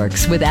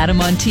Works with Adam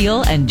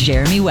Montiel and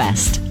Jeremy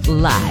West.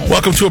 Live.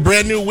 Welcome to a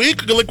brand new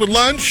week of Liquid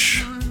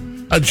Lunch.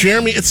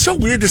 Jeremy, it's so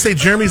weird to say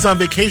Jeremy's on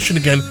vacation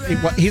again.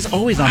 He's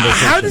always on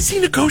vacation. How does he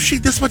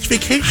negotiate this much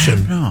vacation? I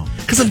don't know.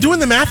 Because I'm doing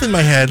the math in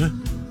my head.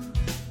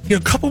 You know,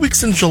 a couple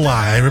weeks in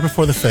July, right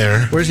before the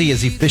fair. Where's he?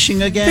 Is he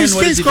fishing again?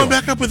 He's going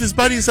back up with his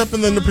buddies up in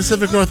the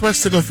Pacific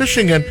Northwest to go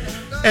fishing again.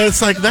 And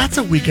it's like, that's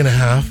a week and a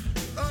half.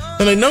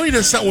 And I know he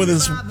does something with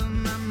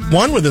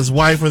his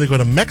wife where they go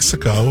to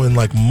Mexico in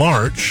like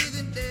March.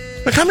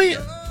 Like,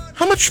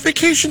 how much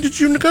vacation did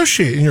you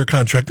negotiate in your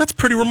contract? That's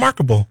pretty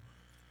remarkable.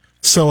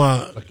 So,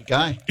 lucky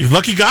guy.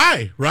 Lucky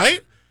guy,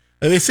 right?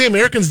 And they say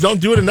Americans don't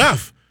do it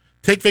enough.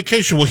 Take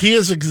vacation. Well, he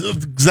is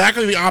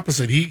exactly the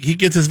opposite. He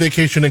gets his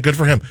vacation, and good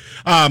for him.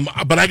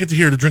 But I get to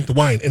hear to drink the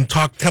wine and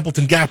talk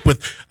Templeton Gap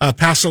with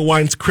Paso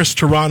Wine's Chris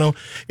Toronto.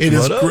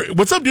 Great.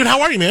 What's up, dude?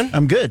 How are you, man?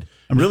 I'm good.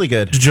 I'm really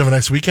good. Did you have a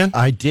nice weekend?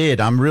 I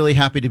did. I'm really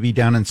happy to be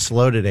down in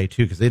SLO today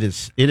too, because it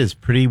is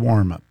pretty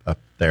warm up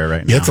there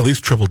right now. Yeah, it's at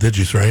least triple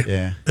digits, right?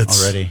 Yeah,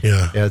 already.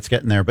 Yeah, it's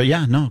getting there. But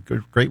yeah, no,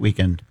 great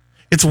weekend.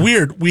 It's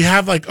weird. We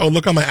have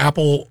look on my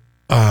Apple,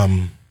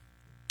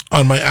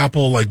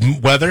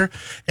 weather,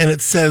 and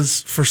it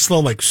says for SLO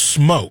like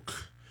smoke.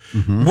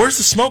 Mm-hmm. Where's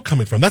the smoke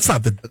coming from? That's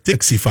not the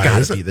Dixie Fire.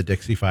 It's gotta be the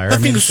Dixie Fire. I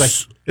mean,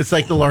 it's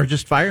like the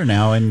largest fire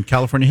now in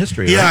California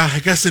history. Yeah, right? I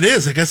guess it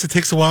is. I guess it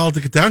takes a while to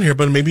get down here,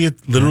 but maybe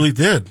it literally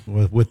did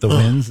with the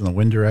winds and the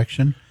wind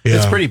direction. Yeah.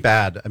 It's pretty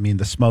bad. I mean,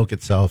 the smoke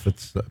itself.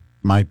 It's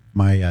my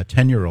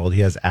 10-year-old.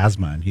 He has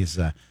asthma, and he's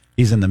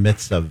in the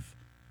midst of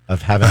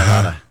having a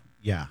lot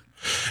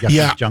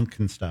of junk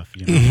and stuff.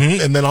 You know?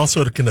 Mm-hmm. And then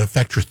also it can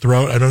affect your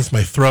throat. I noticed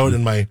my throat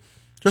and my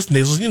just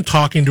nasals. You know,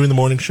 talking during the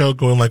morning show,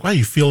 going like, "Wow,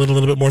 you feel it a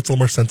little bit more. It's a little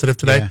more sensitive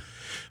today." Yeah.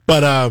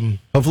 But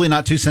hopefully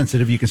not too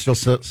sensitive. You can still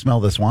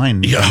smell this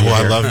wine. Yeah, well,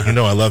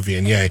 I love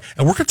Viognier.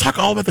 And we're going to talk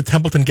all about the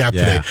Templeton Gap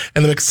today.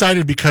 And I'm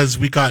excited because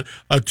we got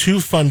two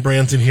fun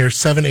brands in here,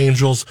 7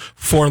 Angels,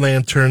 4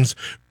 Lanterns,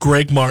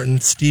 Greg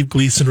Martin, Steve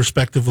Gleason,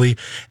 respectively.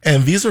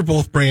 And these are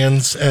both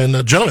brands.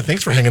 And gentlemen,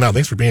 thanks for hanging out.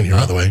 Thanks for being here,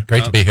 by the way.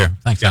 Great to be here.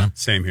 Thanks, Adam.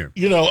 Same here.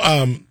 You know,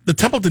 the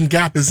Templeton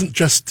Gap isn't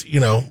just,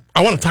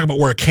 I want to talk about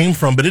where it came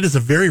from, but it is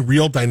a very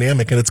real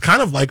dynamic. And it's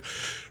kind of like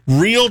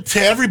real to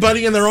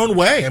everybody in their own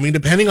way. I mean,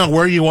 depending on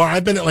where you are.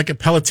 I've been at like a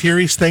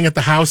Pelletieri staying at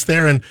the house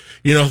there, and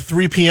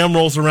 3 p.m.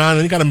 rolls around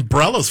and you got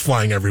umbrellas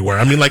flying everywhere.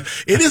 I mean, like,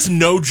 it is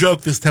no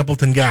joke, this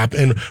Templeton Gap.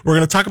 And we're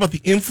going to talk about the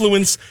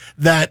influence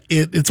that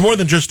it's more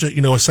than just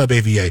a sub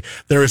AVA.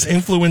 There is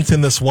influence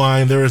in this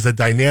wine. There is a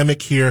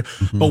dynamic here.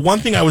 Mm-hmm. But one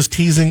thing I was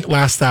teasing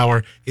last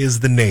hour is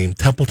the name,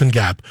 Templeton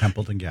Gap.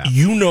 Templeton Gap.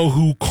 You know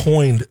who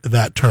coined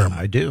that term?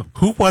 I do.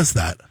 Who was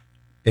that?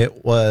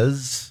 It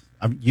was...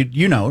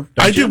 You know.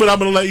 I do, but I'm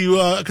going to let you,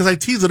 because I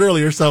teased it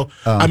earlier, so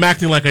I'm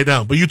acting like I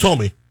don't. But you told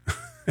me.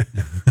 I'm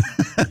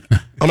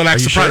going to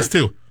act surprised,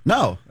 too.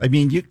 No. I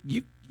mean, you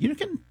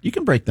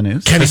can break the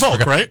news. Kenny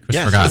Volk, right?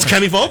 Yes. It's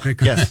Kenny Volk?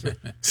 Yes.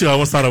 See, I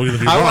almost thought I was going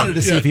to be wrong. I wanted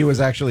to see if he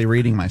was actually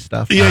reading my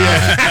stuff.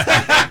 Yeah.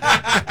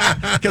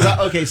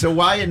 Because so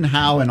why and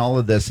how and all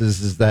of this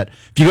is that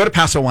if you go to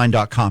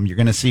PasoWine.com, you're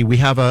going to see we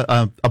have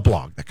a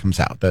blog that comes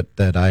out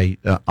that I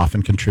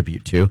often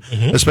contribute to,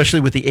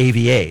 especially with the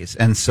AVAs.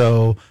 And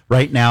so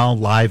right now,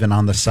 live and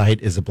on the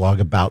site is a blog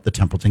about the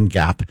Templeton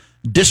Gap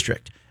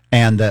district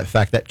and the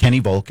fact that Kenny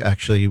Volk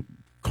actually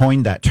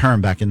coined that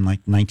term back in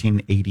like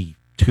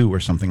 1982 or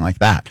something like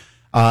that.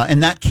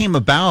 And that came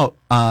about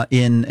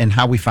in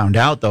how we found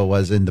out, though,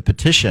 was in the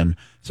petition.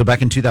 So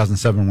back in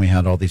 2007, we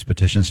had all these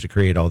petitions to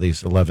create all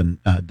these 11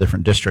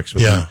 different districts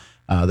within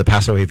the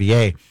Paso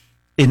AVA.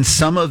 In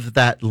some of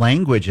that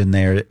language in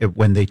there,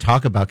 when they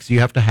talk about, because you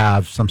have to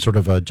have some sort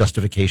of a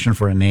justification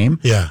for a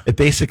name, it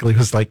basically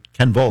was like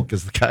Ken Volk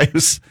is the guy who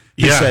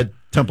said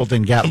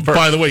Templeton Gap first.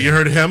 By the way, you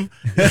heard of him?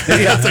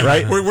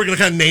 Right? We're going to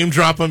kind of name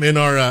drop him in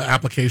our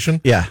application.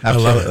 Yeah,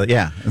 absolutely. I love it.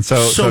 Yeah. And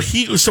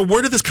so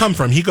where did this come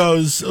from? He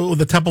goes,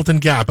 the Templeton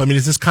Gap. I mean,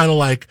 is this kind of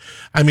like,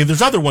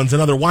 there's other ones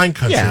in other wine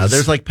countries. Yeah,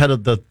 there's like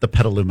the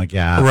Petaluma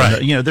Gap.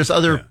 Right. And, there's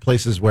other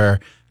places where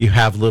you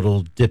have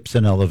little dips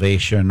in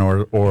elevation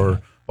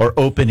or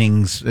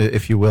openings,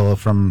 if you will,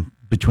 from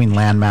between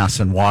landmass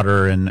and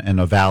water and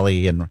a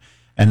valley, and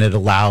it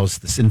allows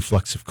this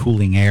influx of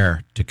cooling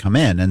air to come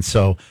in. And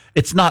so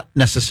it's not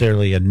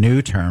necessarily a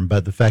new term,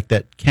 but the fact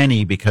that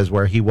Kenny, because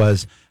where he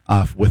was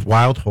with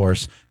Wild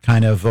Horse,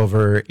 kind of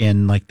over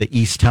in like the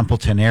East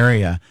Templeton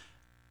area,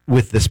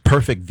 with this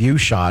perfect view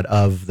shot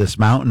of this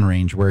mountain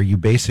range where you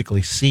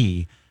basically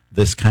see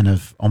this kind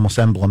of almost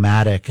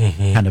emblematic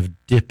kind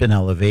of dip in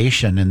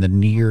elevation in the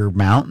near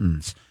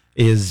mountains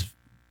is,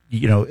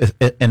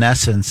 in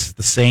essence,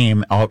 the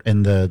same out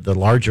in the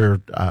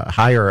larger,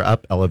 higher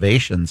up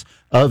elevations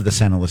of the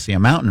Santa Lucia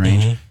mountain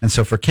range. And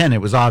so for Ken,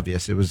 it was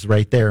obvious. It was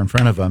right there in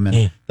front of him,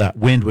 and that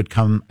wind would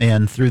come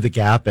in through the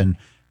gap and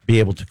be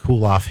able to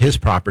cool off his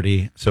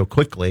property so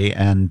quickly.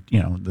 And,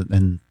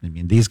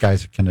 these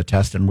guys can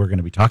attest, and we're going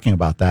to be talking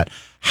about that,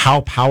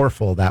 how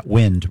powerful that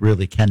wind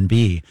really can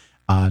be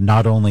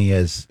not only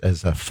as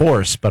a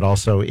force, but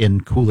also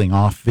in cooling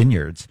off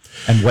vineyards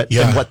and what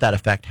that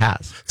effect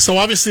has. So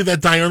obviously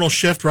that diurnal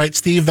shift, right,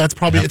 Steve? That's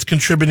probably it's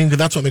contributing to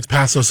that's what makes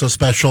Paso so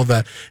special,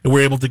 that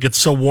we're able to get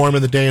so warm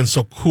in the day and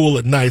so cool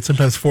at night.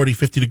 Sometimes 40,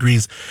 50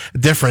 degrees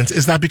difference.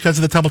 Is that because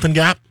of the Templeton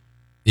Gap?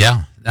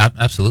 Yeah,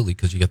 absolutely,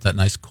 because you get that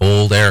nice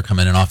cold air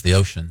coming in off the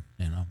ocean,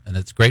 and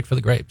it's great for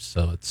the grapes.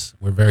 So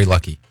we're very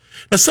lucky.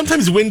 Now,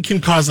 sometimes wind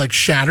can cause like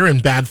shatter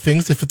and bad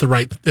things if at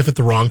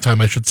the wrong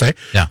time, I should say.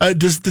 Yeah.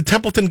 Does the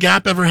Templeton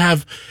Gap ever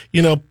have,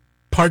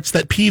 parts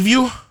that peeve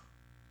you?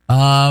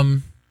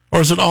 Or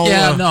is it all?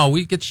 Yeah, no,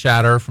 we get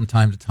shatter from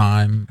time to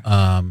time.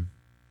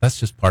 That's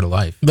just part of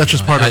life. That's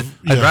just part of.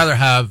 I'd rather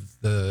have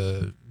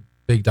the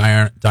big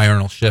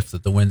diurnal shift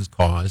that the winds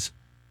cause,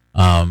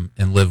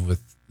 and live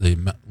with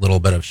the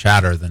little bit of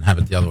shatter than have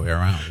it the other way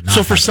around.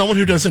 So for someone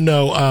who doesn't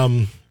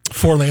know,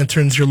 Four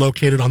Lanterns, you're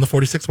located on the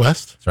 46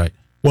 West. That's right.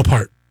 What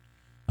part?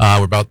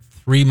 We're about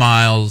 3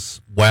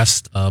 miles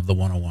west of the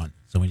 101.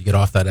 So when you get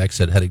off that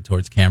exit heading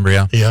towards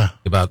Cambria,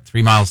 about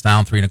 3 miles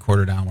down,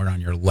 3.25 down, we're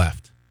on your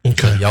left.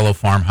 Okay. A yellow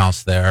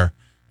farmhouse there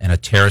and a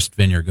terraced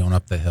vineyard going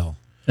up the hill.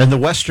 And the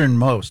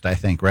westernmost, I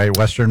think, right?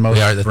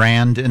 Westernmost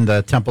brand in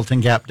the Templeton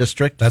Gap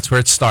district? That's where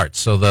it starts.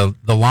 So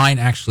the line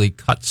actually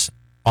cuts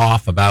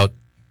off about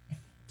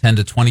 10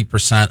 to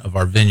 20% of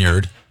our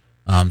vineyard.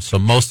 So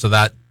most of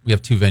that, we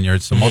have 2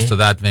 vineyards. So most of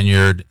that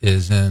vineyard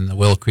is in the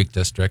Willow Creek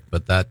district,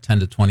 but that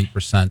 10 to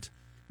 20%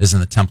 is in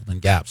the Templeton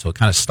Gap. So it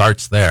kind of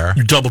starts there.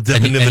 You're double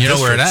dipping in the and you know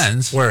districts. where it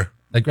ends? Where?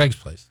 At Greg's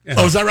place. Yeah.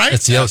 Oh, is that right?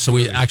 It's so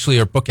we actually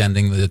are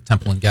bookending the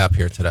Templeton Gap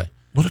here today.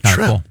 What a Kinda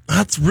trip. Cool.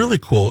 That's really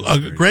cool.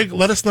 Greg,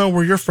 let us know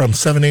where you're from,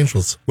 Seven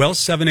Angels. Well,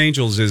 Seven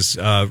Angels is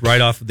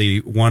right off of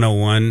the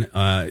 101.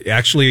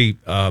 Actually,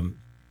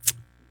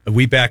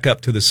 we back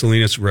up to the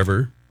Salinas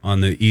River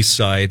on the east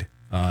side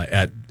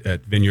at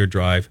Vineyard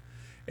Drive,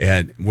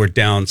 and we're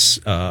down.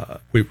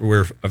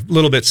 We're a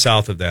little bit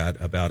south of that,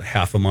 about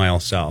half a mile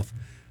south.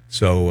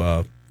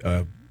 So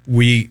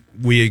we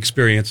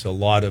experience a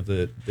lot of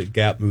the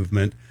gap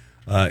movement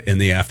in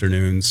the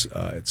afternoons.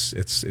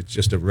 It's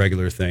just a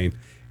regular thing,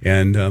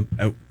 and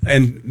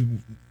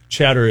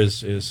chatter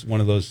is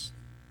one of those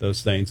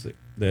things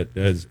that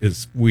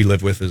is we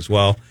live with as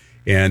well.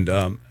 And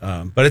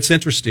but it's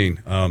interesting.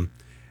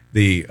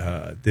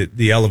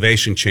 The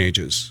elevation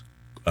changes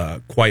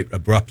quite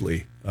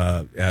abruptly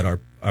at our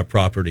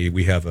property.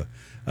 We have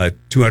a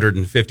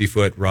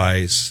 250-foot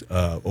rise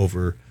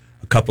over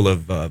a couple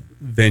of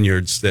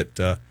vineyards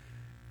that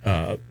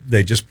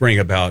they just bring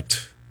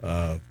about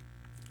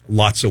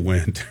lots of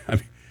wind. I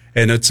mean,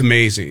 and it's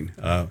amazing.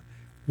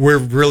 We're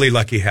really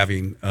lucky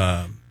having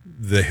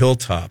the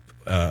hilltop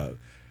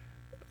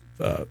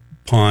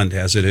pond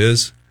as it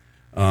is.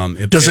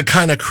 Does it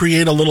kind of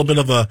create a little bit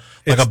of a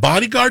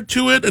bodyguard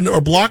to it,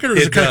 or block it, or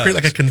does it kind of create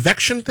like a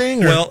convection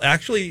thing? Or? Well,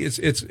 actually,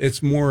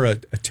 it's more a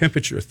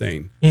temperature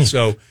thing.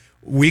 So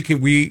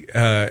we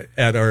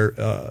at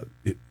our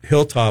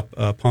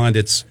hilltop pond,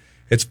 it's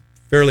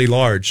fairly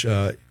large.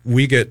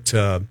 We get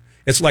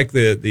it's like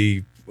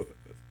the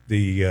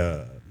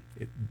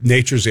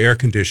nature's air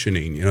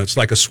conditioning. It's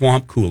like a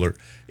swamp cooler.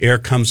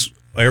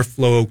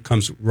 Airflow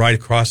comes right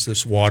across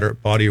this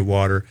body of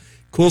water.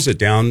 Cools it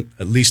down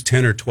at least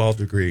 10 or 12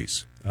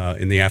 degrees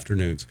in the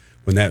afternoons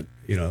when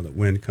the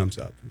wind comes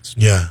up.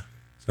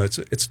 So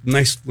it's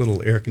nice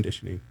little air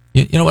conditioning.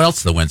 You know what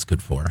else the wind's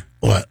good for?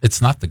 What?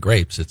 It's not the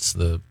grapes, it's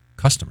the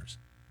customers.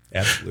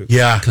 Absolutely.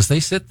 Yeah. Because they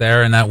sit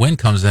there and that wind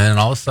comes in and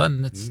all of a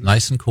sudden it's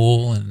nice and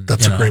cool. And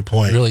that's a great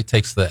point. It really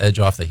takes the edge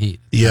off the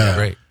heat. It's really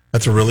great.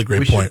 That's a really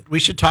great point. We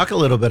should talk a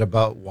little bit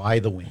about why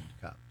the wind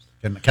comes.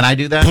 Can I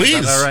do that? Please.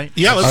 Is that all right?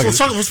 Yeah, let's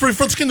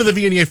get into the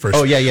Viognier first.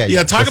 Oh,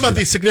 yeah. Talk about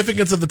the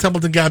significance of the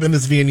Templeton Gap in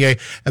this Viognier,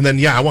 and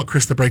then, I want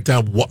Chris to break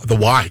down the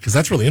why, because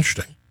that's really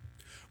interesting.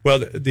 Well,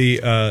 the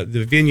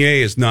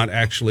Viognier is not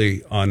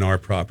actually on our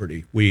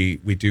property. We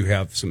do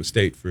have some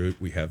estate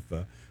fruit. We have,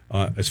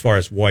 as far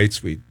as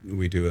whites, we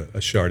do a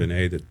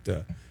Chardonnay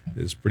that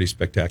is pretty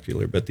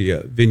spectacular. But the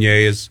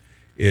Viognier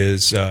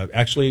is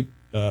actually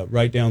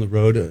right down the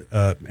road,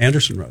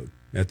 Anderson Road,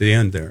 at the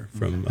end there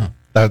from...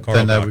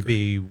 that would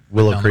be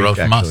Willow Creek,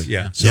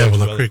 actually.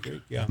 Willow Creek.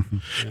 Yeah.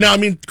 Now, I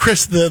mean,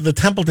 Chris, the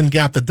Templeton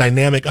Gap, the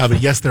dynamic of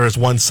it, yes, there is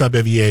one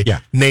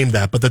sub-EVA named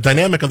that, but the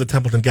dynamic of the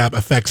Templeton Gap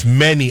affects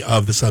many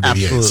of the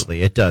sub-EVAs.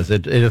 Absolutely, it does.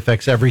 It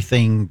affects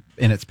everything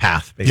in its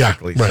path,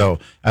 basically. Yeah, right. So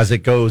as it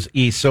goes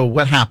east, so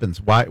what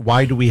happens?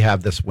 Why do we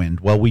have this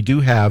wind? Well, we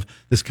do have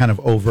this kind of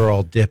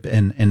overall dip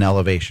in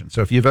elevation.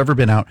 So if you've ever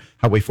been out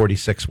Highway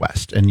 46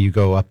 West and you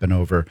go up and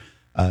over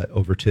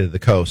to the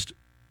coast,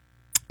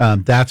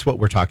 that's what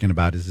we're talking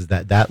about is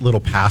that little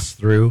pass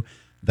through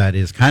that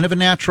is kind of a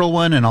natural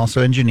one and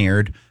also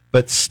engineered,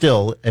 but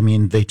still, I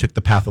mean, they took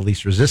the path of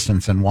least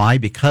resistance. And why?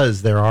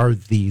 Because there are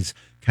these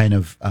kind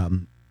of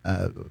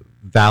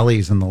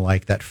valleys and the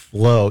like that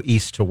flow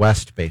east to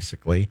west,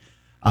 basically.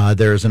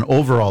 There's an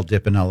overall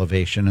dip in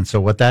elevation. And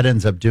so what that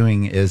ends up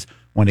doing is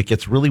when it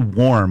gets really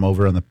warm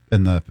over in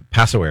the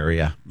Paso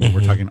area, we're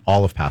talking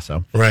all of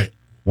Paso, right?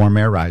 Warm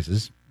air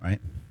rises,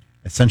 right?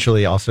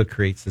 essentially also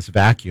creates this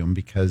vacuum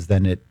because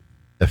then it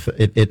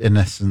in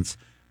essence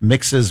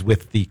mixes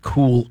with the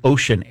cool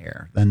ocean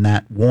air. Then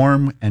that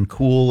warm and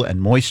cool and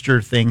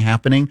moisture thing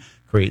happening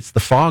creates the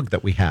fog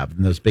that we have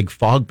and those big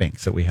fog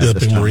banks that we have. The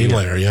this big time of marine year.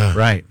 layer, yeah.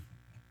 Right.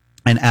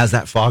 And as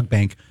that fog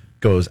bank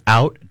goes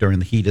out during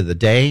the heat of the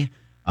day,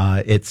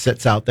 it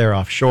sits out there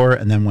offshore.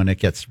 And then when it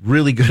gets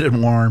really good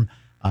and warm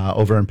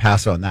over in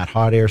Paso and that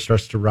hot air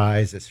starts to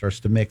rise, it starts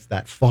to mix.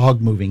 That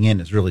fog moving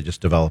in is really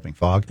just developing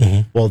fog.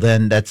 Mm-hmm. Well,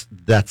 then that's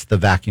the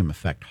vacuum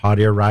effect. Hot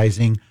air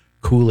rising,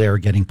 cool air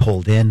getting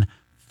pulled in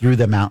through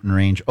the mountain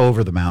range,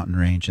 over the mountain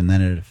range, and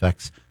then it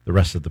affects the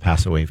rest of the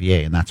Paso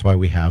AVA. And that's why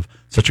we have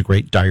such a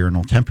great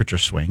diurnal temperature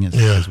swing, is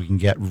because we can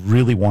get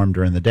really warm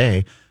during the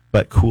day,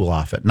 but cool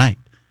off at night.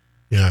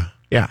 Yeah.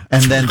 Yeah.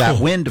 And then Cool.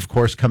 that wind, of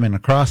course, coming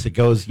across, it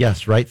goes,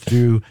 yes, right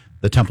through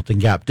the Templeton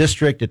Gap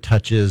district. It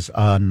touches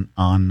on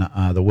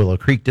the Willow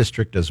Creek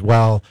district as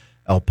well.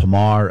 El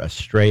Pomar,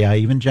 Estrella,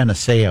 even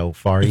Geneseo,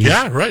 far east.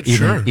 Yeah, right,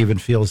 sure. Even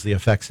feels the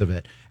effects of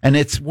it. And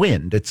it's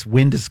wind.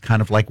 Wind is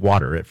kind of like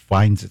water. It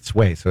finds its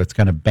way. So it's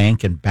going to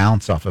bank and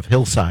bounce off of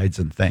hillsides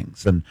and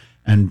things.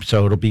 And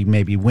so it'll be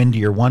maybe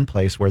windier one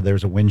place where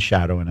there's a wind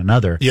shadow in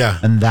another. Yeah.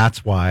 And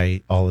that's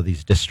why all of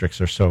these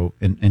districts are so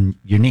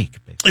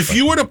unique. Basically. If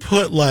you were to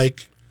put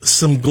like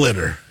some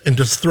glitter and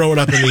just throw it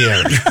up in the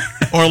air,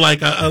 or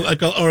like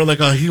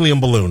a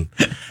helium balloon,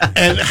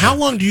 and how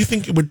long do you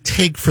think it would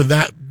take for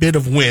that bit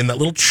of wind, that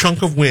little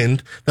chunk of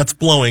wind that's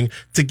blowing,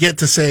 to get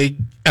to say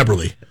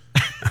Eberly?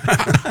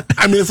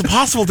 I mean, it's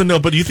impossible to know,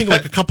 but do you think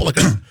like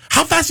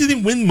how fast do you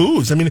think wind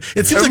moves? I mean,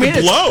 it seems like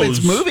it blows.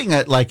 It's moving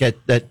at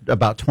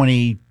about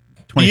 20,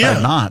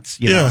 25 knots,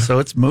 you know, so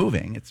it's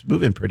moving. It's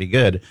moving pretty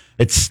good.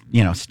 It's,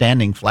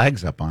 standing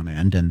flags up on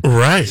end. And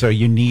right. So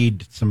you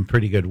need some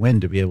pretty good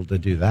wind to be able to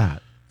do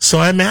that. So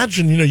I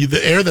imagine,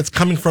 the air that's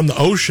coming from the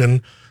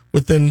ocean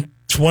within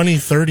 20,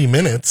 30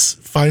 minutes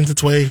finds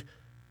its way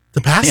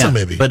to Paso,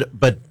 maybe.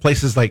 But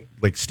places like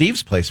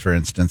Steve's place, for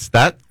instance,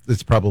 that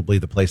is probably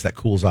the place that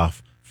cools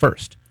off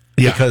first.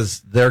 Yeah.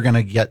 Because they're going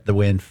to get the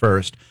wind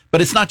first.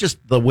 But it's not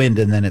just the wind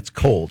and then it's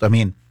cold. I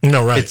mean,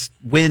 no, right. It's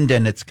wind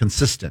and it's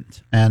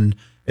consistent. And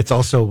it's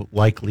also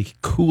likely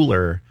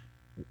cooler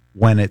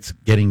when it's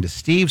getting to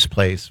Steve's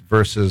place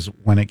versus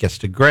when it gets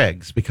to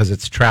Greg's, because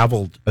it's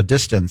traveled a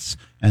distance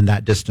and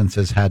that distance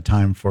has had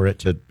time for it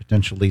to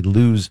potentially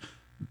lose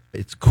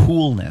its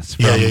coolness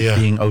from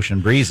being ocean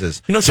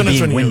breezes to sometimes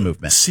being when wind you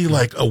movement. see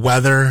like the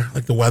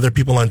weather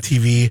people on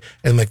TV,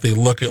 and like they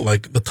look at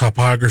like the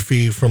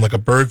topography from like a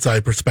bird's eye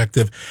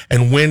perspective,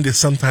 and wind is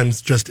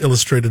sometimes just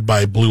illustrated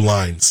by blue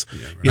lines,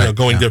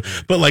 going there.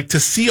 But like to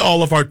see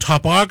all of our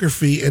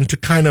topography and to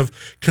kind of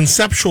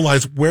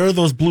conceptualize where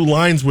those blue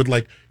lines would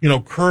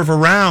curve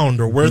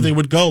around, or where they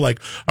would go, like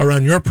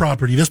around your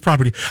property, this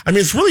property. I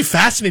mean, it's really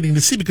fascinating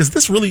to see, because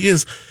this really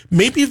is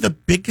maybe the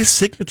biggest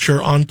signature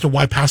onto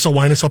why Paso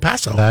wine is so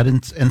Paso. That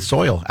and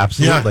soil,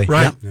 absolutely. Yeah,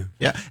 right.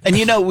 Yeah. And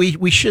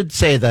we should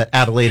say that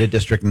Adelaida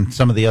District and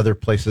some of the other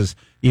places,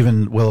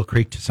 even Willow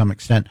Creek to some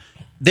extent,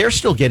 they're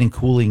still getting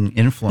cooling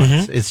influence.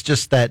 Mm-hmm. It's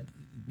just that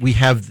we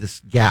have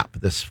this gap,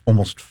 this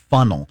almost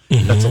funnel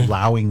that's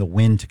allowing the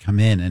wind to come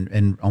in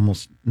and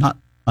almost not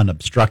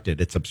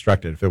unobstructed. It's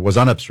obstructed. If it was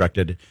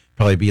unobstructed, it'd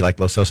probably be like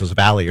Los Osos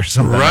Valley or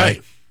something.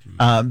 Right.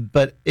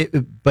 But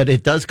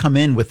it does come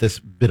in with this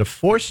bit of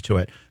force to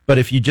it. But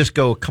if you just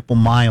go a couple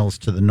miles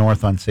to the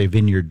north on, say,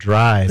 Vineyard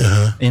Drive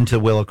into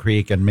Willow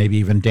Creek, and maybe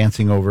even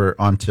dancing over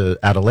onto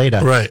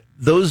Adelaida, right,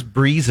 those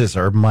breezes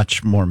are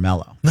much more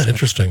mellow. Isn't that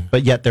interesting?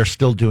 But yet they're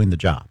still doing the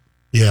job.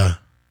 Yeah.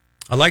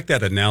 I like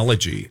that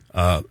analogy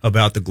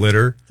about the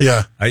glitter.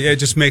 Yeah. It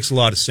just makes a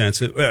lot of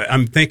sense.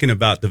 I'm thinking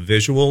about the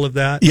visual of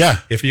that. Yeah.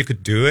 If you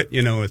could do it,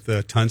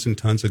 with tons and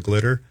tons of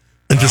glitter.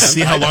 And just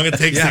see how long it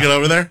takes to get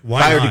over there?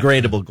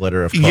 Biodegradable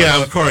glitter, of course.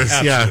 Yeah, of course.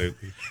 Absolutely.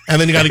 Yeah. And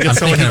then you got to get I'm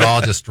someone thinking it'll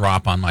all just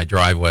drop on my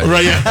driveway.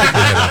 Right,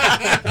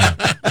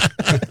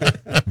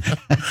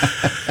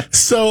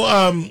 So,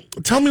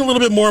 tell me a little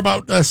bit more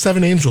about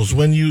Seven Angels,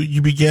 when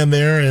you began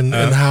there, and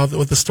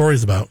what the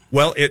story's about.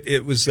 Well,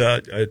 it was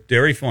a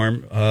dairy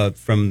farm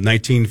from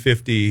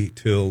 1950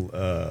 till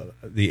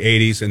the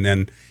 80s, and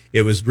then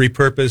it was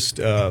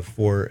repurposed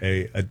for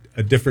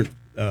a different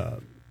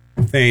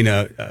thing,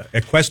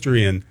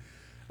 equestrian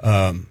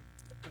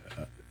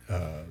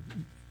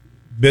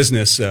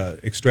business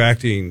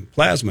extracting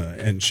plasma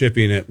and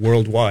shipping it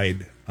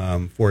worldwide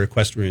for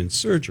equestrian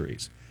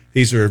surgeries.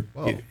 These are,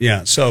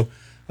 so...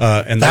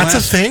 and that's a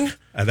thing?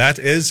 That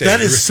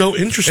is so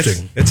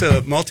interesting. It's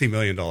a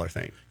multi-million-dollar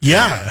thing.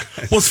 Yeah.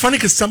 Well, it's funny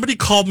because somebody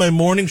called my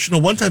morning show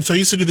one time. So I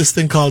used to do this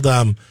thing called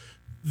there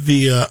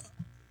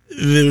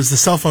was the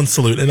cell phone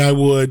salute,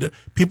 and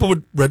people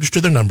would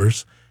register their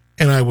numbers,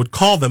 and I would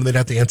call them. They'd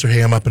have to answer,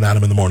 "Hey, I'm up and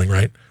Adam in the morning,"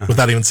 right?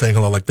 Without even saying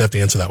hello, like they have to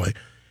answer that way.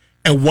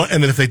 And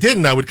then if they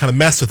didn't, I would kind of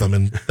mess with them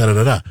and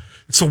da-da-da-da.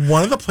 So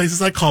one of the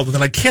places I called,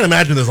 and I can't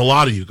imagine there's a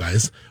lot of you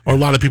guys or a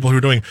lot of people who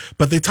are doing,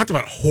 but they talked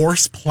about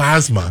horse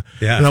plasma.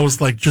 Yeah. And I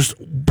was like just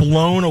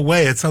blown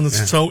away. It sounded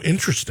so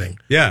interesting.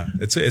 Yeah.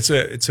 It's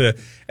a,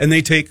 and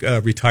they take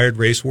retired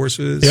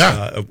racehorses.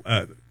 Yeah.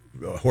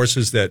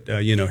 horses that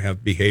have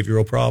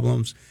behavioral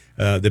problems,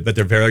 but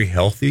they're very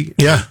healthy.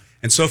 Yeah.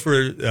 And so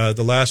for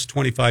the last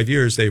 25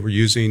 years, they were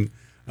using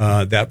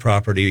that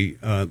property,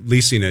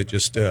 leasing it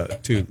just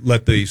to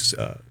let these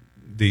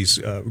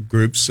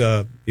groups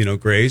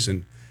graze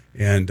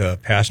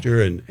and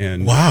pasture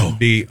and Wow.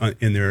 be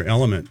in their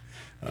element.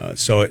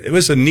 So it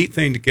was a neat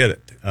thing to get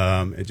it.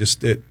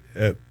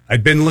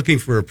 I'd been looking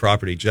for a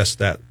property just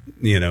that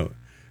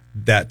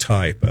that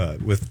type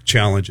with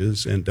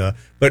challenges,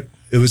 but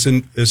it was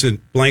a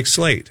blank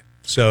slate.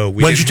 So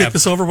When did you take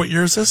this over? What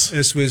year is this?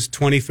 This was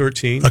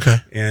 2013. Okay.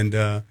 And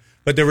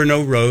but there were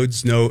no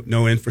roads,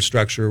 no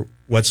infrastructure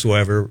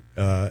whatsoever.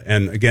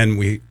 And again,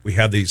 we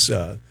have these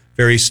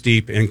very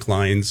steep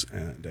inclines,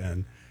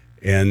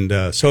 and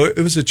so it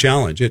was a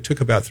challenge. It took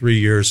about 3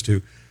 years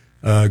to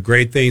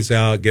grade things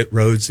out, get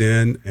roads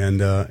in, and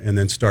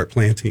then start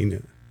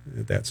planting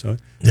that. So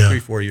Yeah.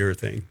 3-4 year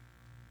thing.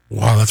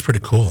 Wow, that's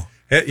pretty cool.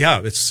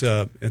 Yeah, it's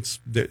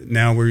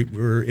now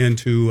we're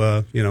into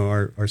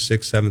our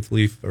 6th, 7th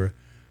leaf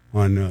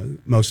on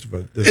most of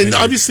it. And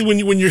obviously,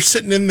 when you're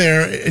sitting in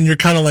there and you're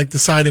kind of like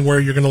deciding where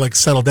you're going to like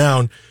settle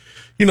down,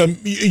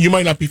 you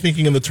might not be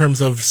thinking in the terms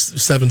of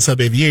 7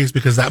 sub-AVAs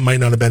because that might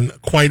not have been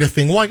quite a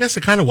thing. Well, I guess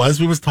it kind of was.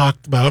 We was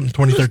talked about in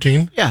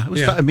 2013. Yeah, it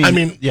was, Yeah. I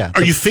mean, yeah.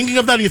 Are you thinking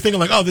of that? Are you thinking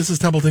like, oh, this is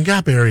Templeton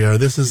Gap area, or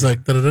this is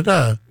like da da da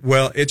da?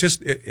 Well, it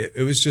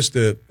was just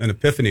an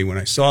epiphany when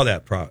I saw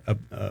that.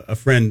 A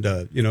friend,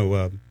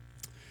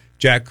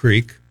 Jack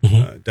Creek,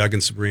 Doug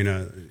and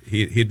Sabrina,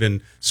 he'd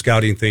been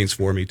scouting things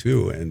for me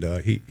too, and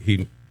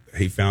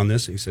he found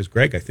this. And he says,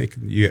 "Greg, I think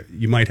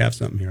you might have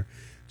something here."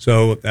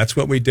 So that's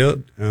what we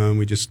did.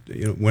 We just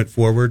went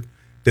forward,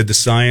 did the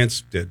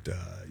science, did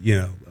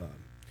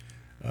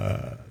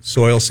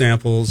soil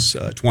samples,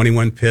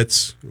 21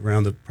 pits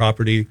around the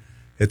property.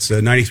 It's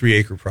a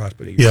 93-acre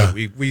property. Yeah.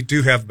 We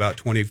do have about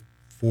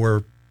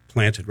 24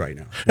 planted right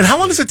now. And how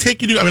long does it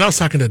take you to? I mean, I was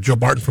talking to Joe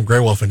Barton from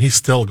Grey Wolf, and he's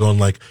still going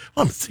like,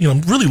 I'm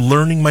really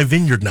learning my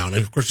vineyard now. And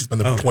of course, he's been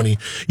there for 20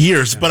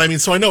 years. But I mean,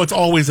 so I know it's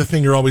always a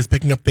thing. You're always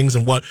picking up things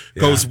and what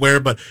goes where.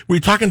 But were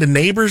you talking to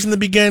neighbors in the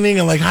beginning,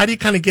 and like, how do you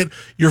kind of get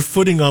your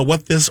footing on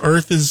what this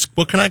earth is?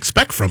 What can I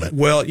expect from it?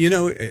 Well, you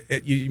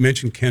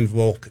mentioned Ken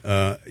Volk.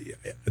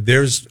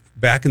 There's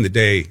back in the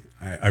day,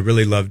 I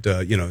really loved.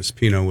 His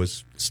Pinot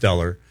was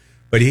stellar,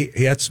 but he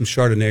had some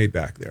Chardonnay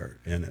back there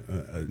and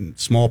a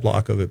small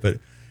block of it, but.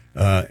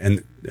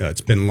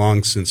 It's been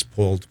long since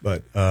pulled,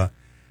 but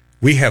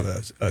we have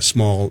a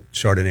small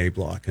Chardonnay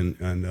block,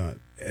 and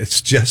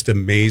it's just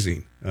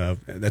amazing.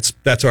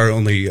 That's our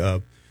only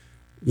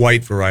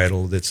white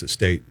varietal that's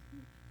estate.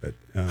 But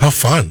How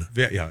fun!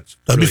 yeah, it's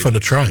That'd really be fun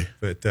to try.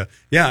 But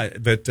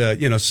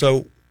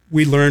so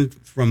we learned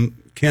from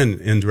Ken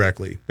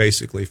indirectly,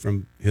 basically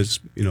from his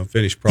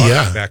finished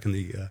product back in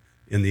the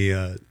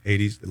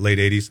 80s, late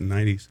 80s and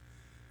 90s.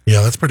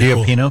 Yeah, that's pretty Do you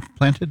cool. have Pinot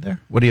planted there?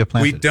 What do you have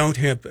planted? We don't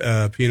have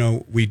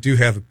Pinot. We do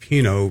have a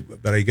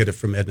Pinot, but I get it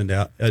from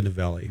Edna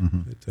Valley.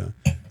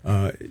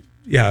 But,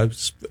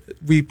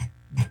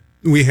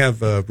 we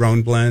have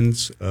Rhone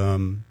blends,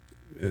 in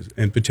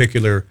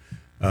particular,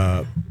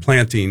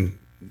 planting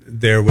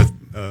there with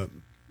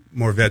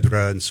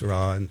Mourvedre and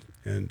Syrah,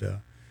 and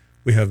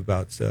we have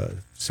about 7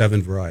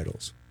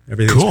 varietals.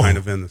 Everything's Cool. kind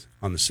of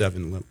on the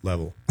 7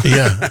 level.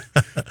 Yeah.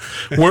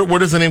 Where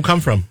does the name come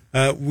from?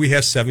 We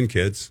have 7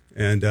 kids,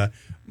 and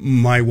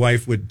my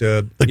wife would.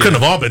 They couldn't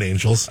have all been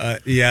angels.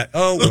 Yeah.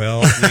 Oh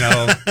well.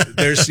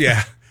 There's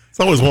It's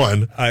always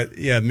one.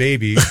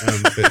 Maybe.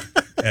 But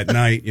at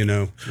night,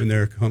 when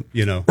they're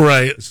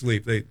Right.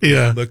 asleep, they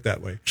Yeah. look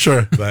that way.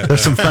 Sure. But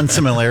There's some fun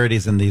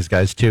similarities in these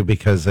guys too,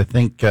 because I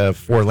think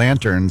 4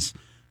 Lanterns,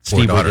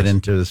 Steve would get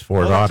into his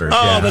 4 daughters.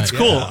 Oh, yeah. that's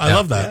cool. I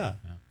love that.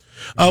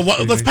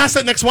 Let's pass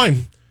that next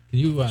wine. Can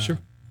you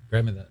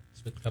grab me that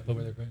spit cup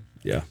over there, Greg?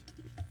 yeah.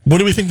 What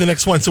do we think the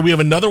next one? So we have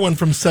another one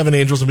from Seven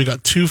Angels, and we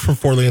got 2 from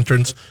Four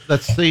Lanterns.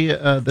 That's the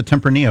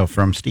Tempranillo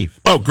from Steve.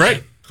 Oh,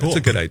 great. Cool. That's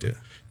a good idea.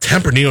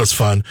 Tempranillo is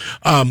fun.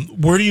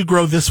 Where do you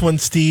grow this one,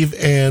 Steve,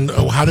 and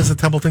how does the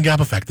Templeton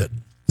Gap affect it?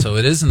 So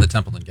it is in the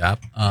Templeton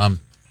Gap,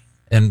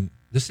 and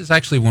this is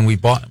actually when we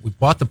bought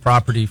the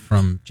property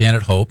from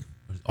Janet Hope,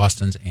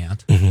 Austin's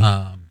aunt.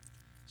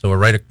 So we're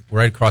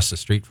right across the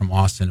street from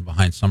Austin and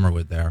behind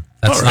Summerwood there.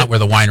 That's not where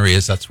the winery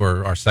is. That's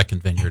where our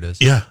second vineyard is.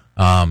 Yeah.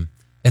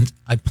 And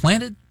I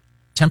planted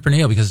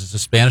Tempranillo because it's a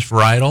Spanish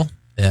varietal,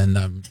 and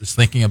I'm just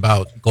thinking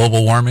about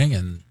global warming,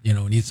 and we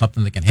need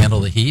something that can handle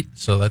the heat.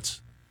 So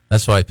that's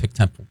why I picked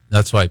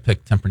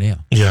Tempranillo.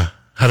 Yeah.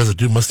 How does it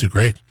do? Must do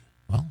great.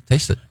 Well,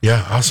 taste it.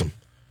 Yeah, awesome.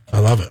 I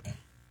love it.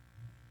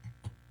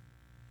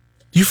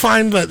 Do you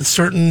find that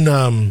certain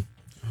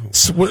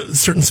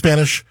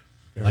Spanish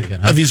Like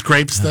it, of these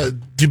grapes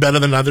that do better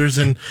than others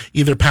in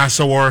either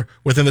Paso or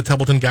within the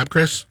Templeton Gap,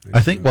 Chris?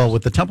 I think, well,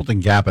 with the Templeton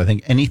Gap, I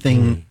think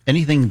anything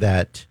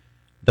that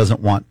doesn't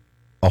want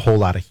a whole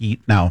lot of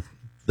heat. Now,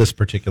 this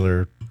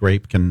particular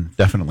grape can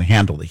definitely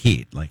handle the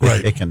heat. Like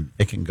Right. it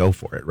can go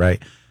for it,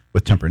 right?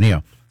 With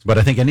Tempranillo. But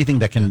I think anything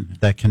that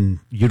can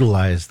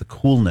utilize the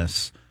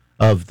coolness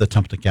of the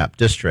Templeton Gap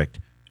district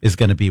is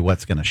going to be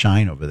what's going to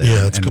shine over there.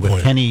 Yeah, that's a and good with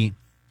point. Kenny,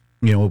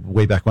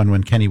 way back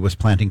when Kenny was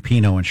planting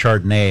Pinot and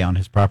Chardonnay on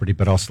his property,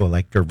 but also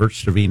like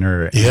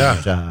Gewürztraminer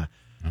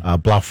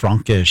and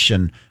Blaufränkisch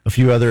and a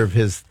few other of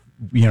his,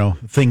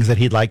 things that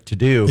he'd like to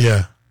do.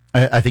 Yeah.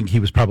 I think he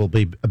was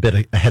probably a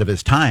bit ahead of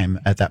his time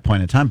at that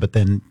point in time. But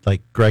then,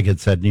 like Greg had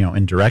said,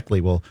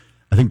 indirectly, well,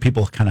 I think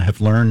people kind of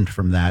have learned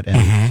from that.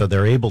 And so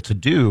they're able to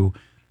do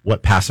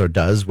what Paso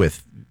does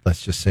with,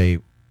 let's just say,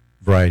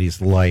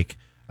 varieties like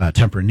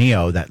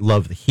Tempranillo that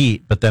love the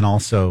heat, but then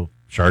also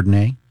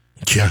Chardonnay.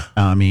 Yeah.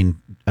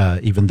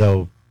 Even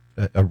though,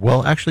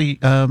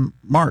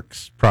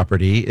 Mark's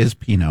property is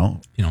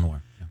Pinot. Pinot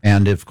Noir. Yeah.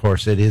 And of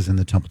course, it is in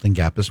the Templeton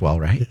Gap as well,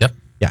 right? Yep.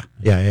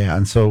 Yeah.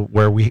 And so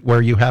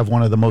where you have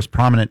one of the most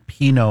prominent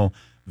Pinot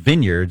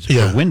vineyards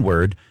for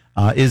Windward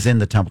is in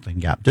the Templeton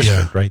Gap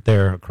district, right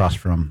there across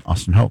from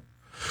Austin Hope.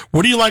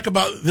 What do you like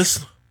about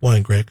this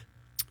wine, Greg?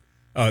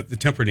 The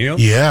Tempranillo.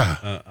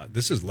 Yeah.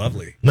 This is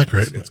lovely. Isn't that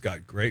great? It's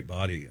got great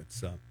body.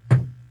 It's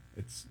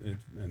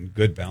and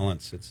good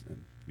balance. It's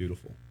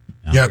beautiful.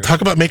 Yeah. Talk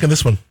about making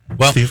this one,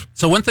 Well, Steve.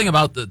 so one thing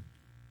about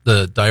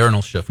the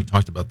diurnal shift, we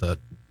talked about that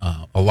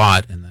a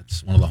lot, and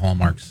that's one of the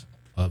hallmarks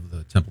of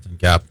the Templeton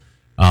Gap.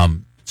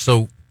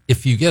 So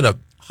if you get a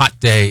hot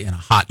day and a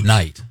hot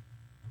night,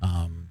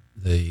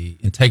 the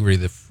integrity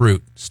of the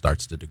fruit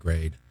starts to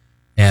degrade,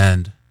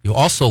 and you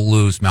also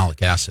lose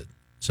malic acid.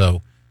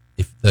 So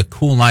if the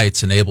cool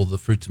nights enable the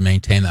fruit to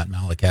maintain that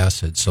malic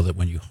acid so that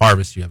when you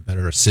harvest, you have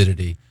better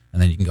acidity,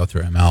 and then you can go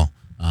through ML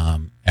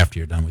after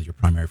you're done with your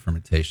primary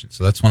fermentation.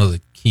 So that's one of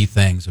the key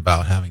things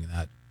about having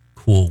that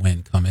cool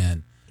wind come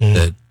in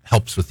that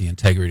helps with the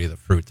integrity of the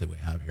fruit that we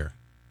have here.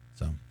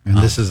 So, and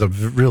this is a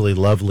really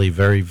lovely,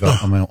 very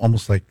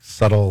almost like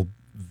subtle,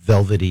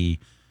 velvety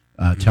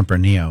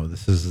Tempranillo.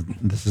 This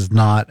is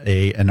not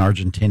an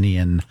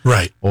Argentinian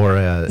Right. or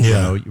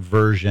a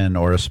version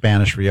or a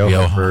Spanish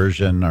Rioja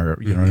version, or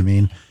you know what I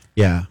mean?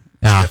 Yeah.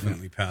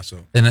 Definitely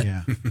Paso.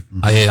 And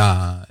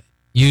I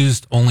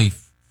used only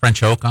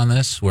French oak on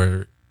this,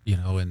 where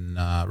in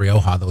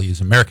Rioja they'll use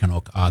American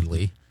oak.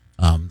 Oddly,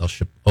 they'll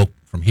ship oak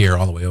from here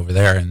all the way over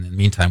there, and in the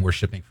meantime we're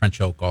shipping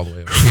French oak all the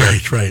way over there.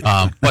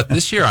 Right. But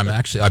this year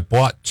I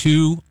bought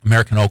 2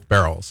 American oak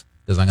barrels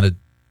because I'm going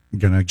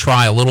to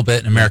try a little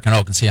bit in American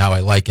oak and see how I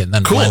like it, and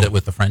then blend it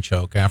with the French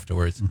oak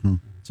afterwards.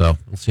 So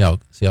we'll see how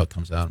it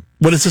comes out.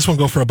 What does this one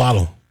go for a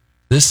bottle?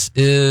 This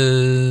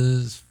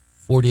is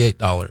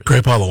 $48.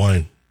 Great bottle of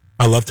wine.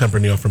 I love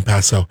Tempranillo from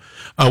Paso.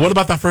 What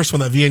about that first one,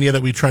 that Viognier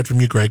that we tried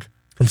from you, Greg,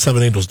 from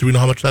Seven Angels? Do we know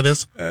how much that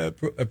is?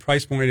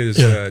 Price point is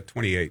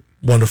 28.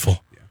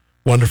 Wonderful.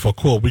 Wonderful.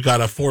 Cool. We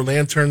got 4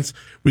 Lanterns.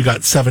 We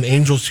got 7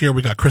 Angels here.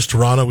 We got Chris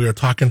Toronto. We were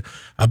talking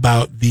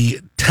about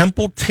the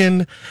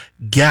Templeton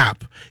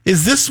Gap.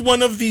 Is this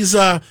one of these,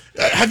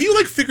 have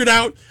you figured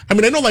out, I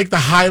know the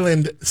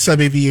Highland Sub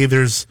AVA,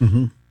 there's,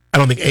 I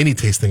don't think any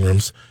tasting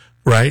rooms,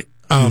 right?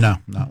 No,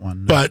 not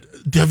one. No. But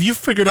have you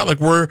figured out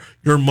where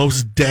your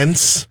most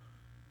dense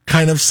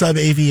kind of Sub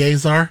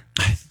AVAs are?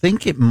 I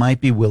think it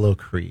might be Willow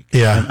Creek.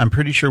 Yeah. I'm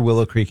pretty sure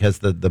Willow Creek has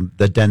the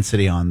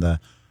density on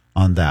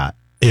that.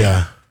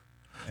 Yeah.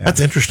 That's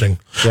interesting.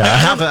 Yeah,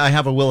 I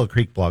have a Willow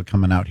Creek blog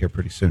coming out here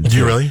pretty soon. Do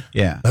you really?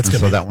 Yeah. That's and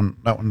good. so that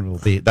one will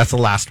be, that's the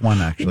last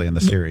one actually in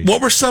the series.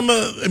 What were some,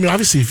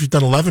 obviously if you've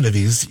done 11 of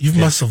these, you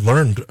must have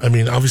learned.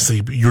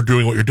 Obviously you're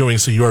doing what you're doing,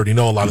 so you already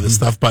know a lot of this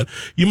stuff, but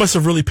you must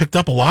have really picked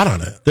up a lot on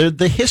it.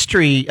 The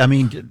history,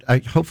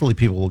 hopefully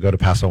people will go to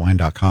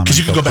PasoWine.com. Because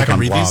you can go back and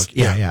read these?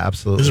 Yeah,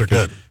 absolutely. These are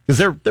good. Because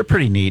they're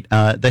pretty neat.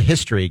 The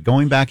history,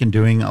 going back and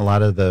doing a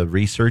lot of the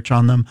research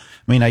on them.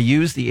 I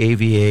use the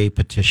AVA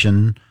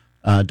petition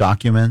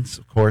documents,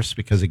 of course,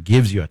 because it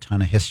gives you a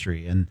ton of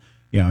history, and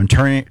and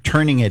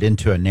turning it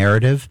into a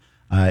narrative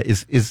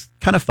is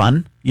kind of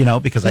fun,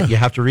 because you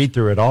have to read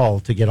through it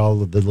all to get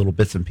all of the little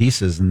bits and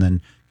pieces, and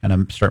then kind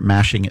of start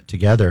mashing it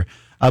together.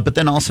 But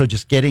then also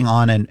just getting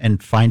on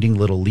and finding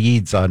little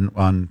leads on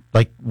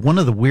one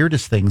of the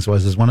weirdest things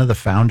is one of the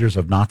founders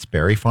of Knott's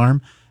Berry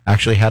Farm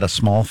actually had a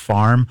small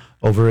farm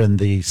over in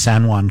the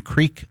San Juan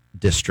Creek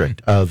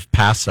district of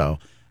Paso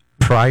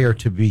prior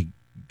to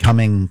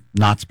becoming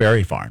Knott's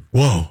Berry Farm.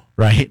 Whoa!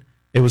 Right?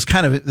 It was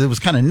kind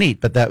of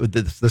neat, but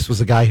this was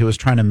a guy who was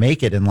trying to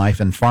make it in life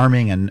in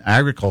farming and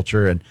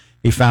agriculture, and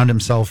he found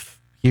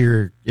himself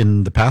here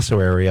in the Paso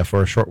area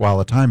for a short while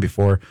of time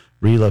before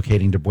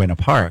relocating to Buena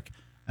Park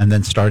and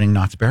then starting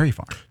Knott's Berry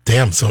Farm.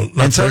 Damn! So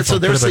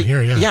there's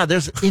here,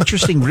 there's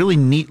interesting, really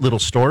neat little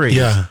stories.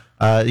 Yeah.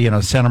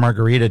 Santa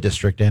Margarita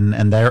district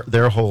and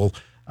their whole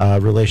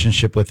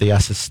relationship with the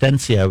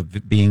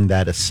Asistencia being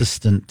that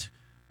assistant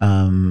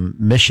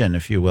mission,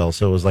 if you will.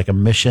 So it was like a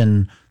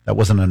mission that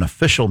wasn't an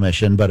official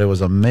mission, but it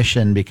was a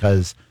mission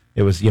because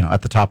it was,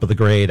 at the top of the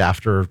grade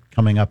after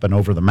coming up and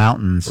over the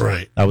mountains.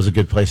 Right. That was a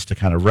good place to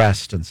kind of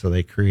rest. And so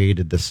they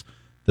created this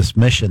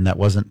mission that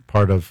wasn't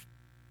part of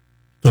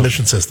the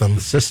mission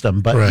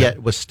system, but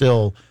yet was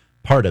still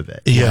part of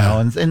it. Yeah.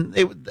 And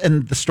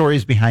the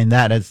stories behind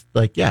that is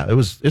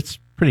it's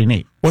pretty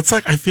neat. Well,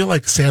 I feel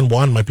like San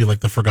Juan might be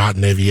like the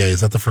forgotten AVA.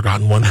 Is that the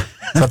forgotten one? Is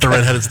that the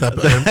redheaded step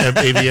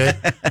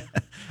AVA?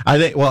 I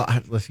think. Well,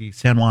 let's see,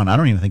 San Juan. I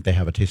don't even think they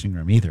have a tasting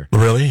room either.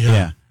 Really?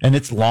 Yeah, and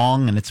it's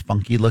long and it's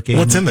funky looking.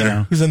 What's in there? You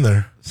know. Who's in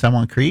there? San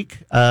Juan Creek.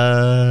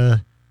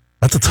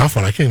 That's a tough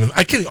one. I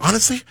can't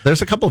honestly.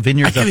 There's a couple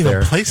vineyards I can't up even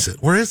there. place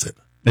it. Where is it?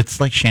 It's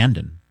like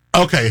Shandon.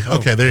 Okay,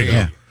 there you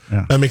go.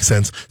 Yeah. That makes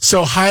sense.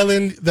 So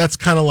Highland, that's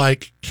kind of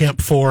like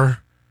Camp 4,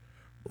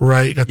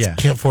 right? You got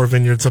Camp 4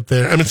 vineyards up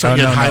there. I mean, sorry,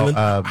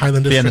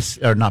 Highland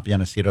District. Not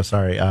Bienesito,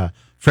 sorry.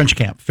 French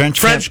Camp. French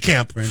Camp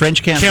Camp 4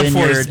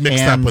 Vineyard is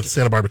mixed up with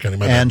Santa Barbara County.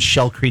 And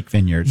Shell Creek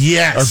Vineyards.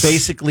 Yes. Are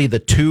basically the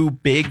two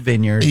big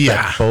vineyards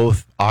that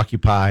both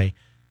occupy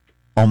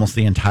almost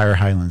the entire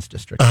Highlands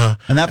district.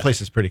 And that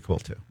place is pretty cool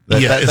too.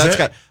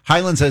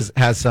 Highlands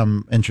has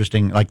some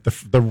interesting, like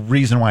the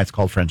reason why it's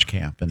called French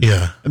Camp.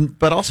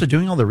 But also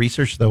doing all the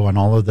research though on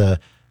all of the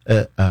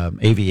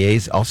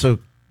AVAs, also,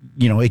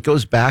 it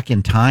goes back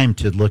in time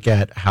to look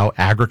at how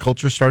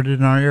agriculture started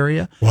in our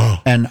area.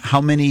 Wow. And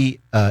how many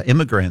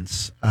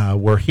immigrants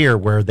were here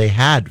where they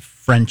had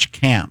French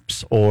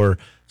camps or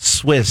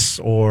Swiss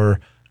or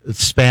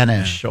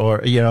Spanish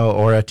or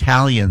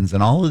Italians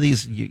and all of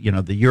these,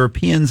 the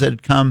Europeans that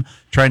had come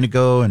trying to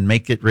go and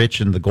make it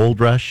rich in the gold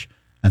rush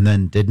and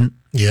then didn't.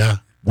 Yeah.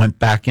 Went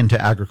back into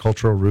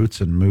agricultural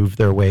roots and moved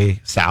their way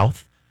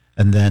south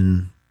and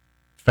then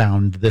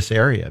found this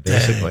area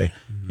basically.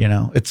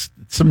 It's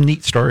some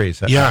neat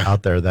stories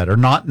out there that are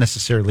not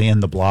necessarily in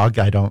the blog.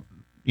 I don't,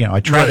 I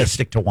try to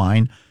stick to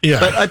wine,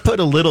 but I put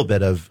a little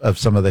bit of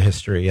some of the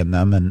history in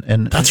them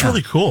and that's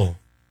really cool.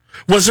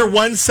 Was there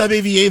one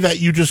sub-AVA that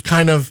you just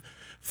kind of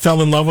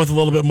fell in love with a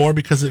little bit more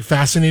because it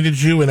fascinated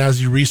you, and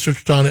as you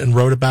researched on it and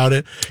wrote about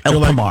it?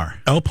 El Pomar.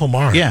 El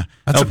Pomar. Yeah.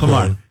 That's El a cool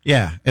Pomar. one.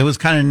 Yeah. It was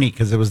kind of neat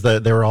because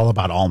they were all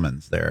about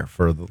almonds there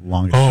for the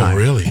longest time. Oh,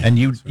 really? And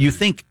you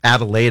think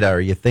Adelaida or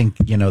you think,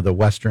 the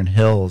Western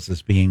Hills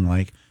as being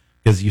like,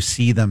 because you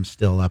see them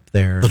still up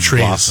there. The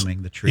trees.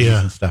 Blossoming, the trees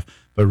and stuff.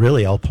 But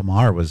really El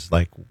Pomar was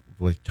like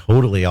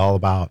totally all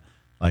about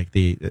like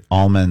the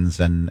almonds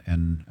and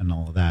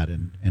all of that.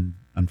 And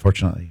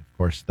unfortunately, of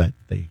course, that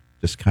they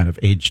just kind of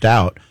aged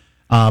out.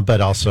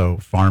 But also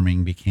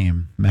farming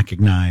became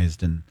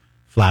mechanized and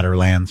flatter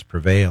lands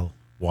prevail,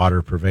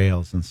 water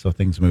prevails, and so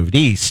things moved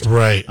east.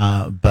 Right.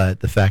 But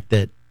the fact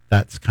that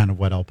that's kind of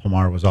what El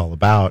Pomar was all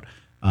about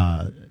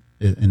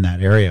in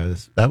that area,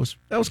 that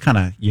was kind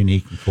of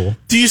unique and cool.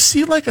 Do you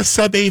see like a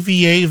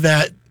sub-AVA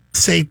that,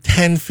 say,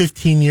 10,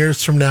 15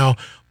 years from now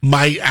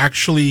might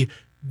actually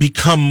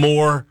become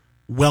more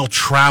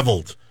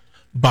well-traveled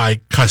by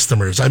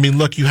customers? I mean,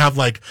 look, you have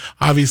like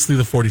obviously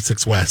the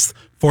 46 West,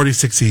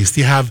 46 East.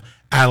 You have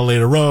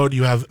Adelaida Road.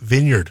 You have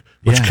Vineyard,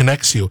 which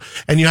connects you,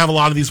 and you have a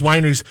lot of these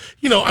wineries.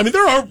 I mean,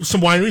 there are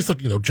some wineries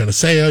like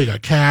Geneseo. You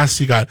got Cass.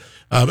 You got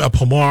El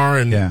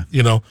Pomar,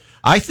 and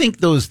I think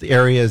those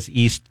areas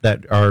east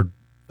that are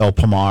El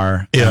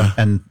Pomar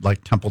and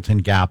like Templeton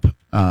Gap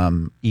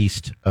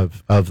east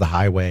of the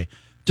highway.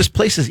 Just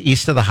places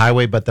east of the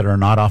highway, but that are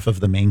not off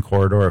of the main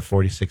corridor of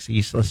 46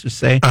 East. Let's just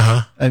say,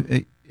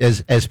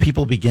 as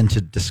people begin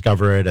to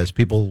discover it, as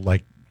people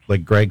like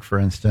Greg, for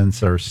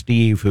instance, or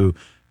Steve, who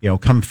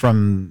come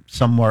from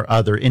somewhere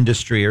other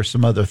industry or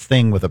some other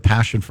thing with a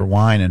passion for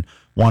wine and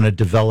want to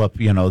develop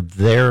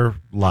their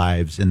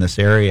lives in this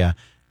area.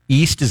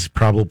 East is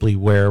probably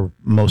where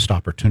most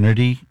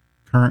opportunity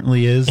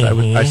currently is.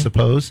 I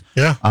suppose.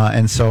 Yeah.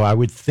 And so I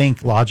would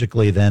think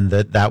logically then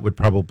that would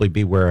probably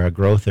be where a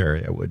growth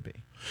area would be.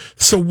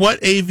 So what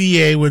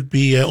AVA would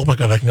be? Oh my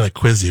God, I can like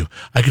quiz you.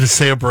 I can just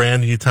say a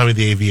brand and you tell me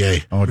the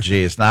AVA. Oh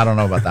geez, I don't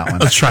know about that one.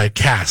 Let's try it.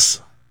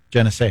 Cass.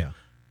 Geneseo.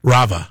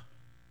 Rava.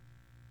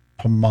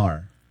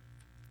 Pomar.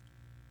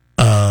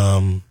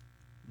 Oplo.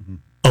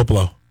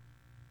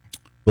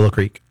 Willow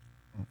Creek.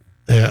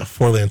 Yeah,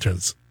 Four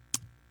Lanterns.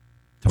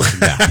 We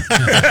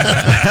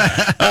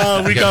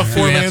got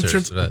Four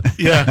Lanterns.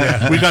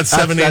 Yeah, we got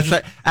seven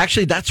answers.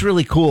 Actually, that's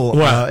really cool.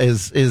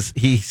 Is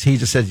he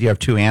just says you have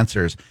two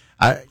answers.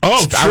 True.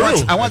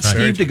 I want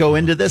Steve to go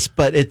into this,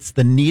 but it's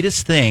the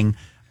neatest thing.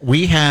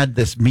 We had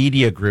this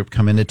media group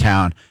come into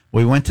town.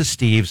 We went to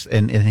Steve's,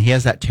 and he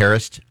has that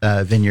terraced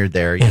vineyard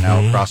there,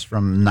 across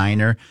from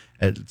Niner.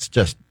 It's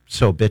just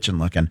so bitchin'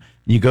 looking.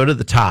 You go to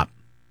the top,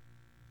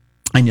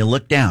 and you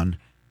look down,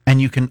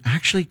 and you can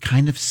actually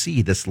kind of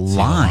see this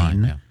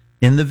line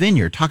in the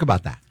vineyard. Talk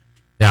about that.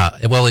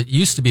 Yeah, well, it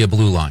used to be a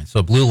blue line. So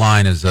a blue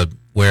line is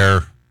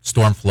where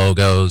storm flow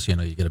goes. You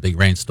get a big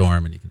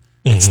rainstorm, and you can.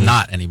 It's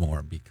not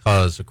anymore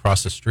because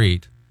across the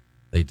street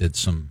they did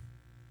some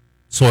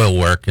soil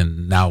work,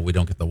 and now we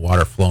don't get the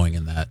water flowing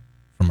in that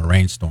from a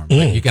rainstorm.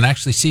 But you can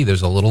actually see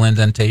there's a little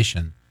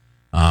indentation.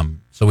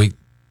 So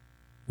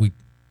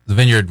the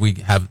vineyard, we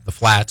have the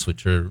flats,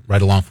 which are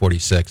right along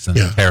 46, and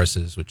the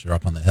terraces, which are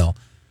up on the hill.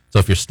 So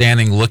if you're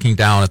standing looking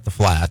down at the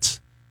flats,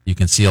 you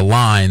can see a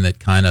line that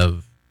kind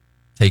of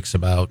takes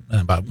about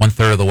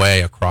 1/3 of the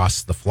way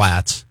across the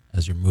flats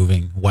as you're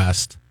moving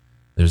west.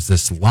 There's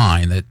this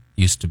line that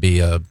used to be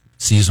a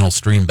seasonal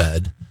stream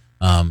bed,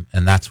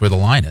 and that's where the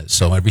line is.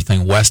 So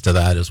everything west of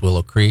that is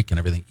Willow Creek, and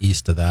everything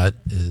east of that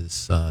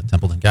is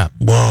Templeton Gap.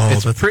 Whoa,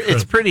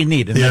 it's pretty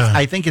neat. And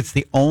I think it's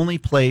the only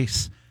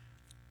place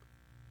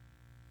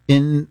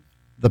in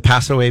the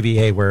Paso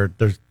AVA where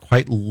there's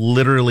quite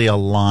literally a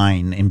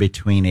line in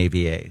between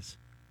AVAs.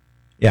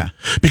 Yeah.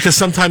 Because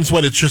sometimes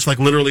it's just like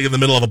literally in the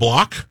middle of a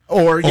block?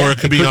 Or it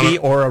could be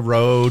or a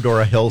road or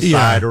a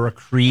hillside or a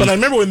creek. But I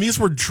remember when these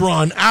were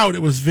drawn out,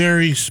 it was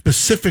very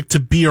specific to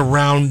be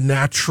around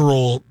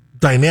natural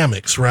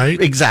dynamics,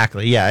 right?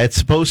 Exactly. Yeah. It's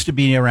supposed to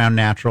be around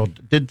natural.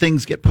 Did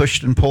things get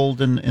pushed and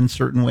pulled in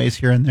certain ways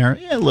here and there?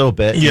 Yeah, a little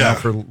bit. You know,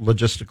 for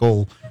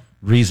logistical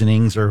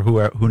reasonings or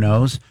who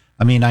knows.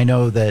 I mean, I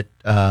know that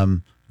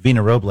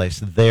Vina Robles,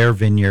 their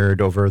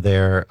vineyard over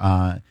there,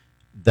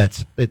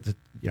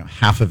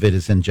 half of it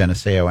is in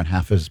Geneseo and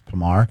half is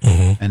Pomar,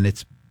 and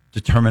it's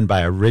determined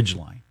by a ridge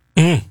line,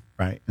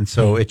 right? And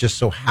so it just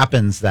so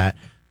happens that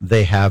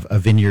they have a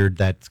vineyard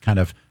that's kind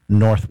of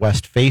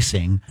northwest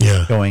facing,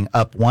 going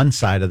up one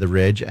side of the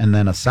ridge, and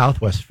then a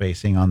southwest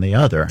facing on the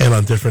other, and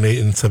on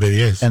different sub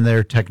AVAs, and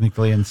they're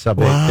technically in different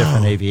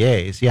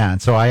AVAs, yeah.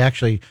 And so I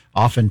actually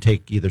often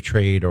take either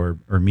trade or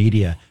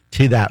media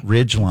to that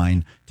ridge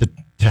line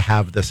to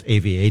have this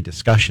AVA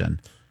discussion.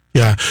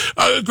 Yeah.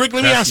 Greg,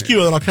 let me ask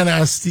you, and I'll kind of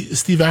ask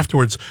Steve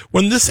afterwards.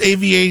 When this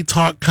AVA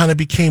talk kind of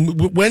became,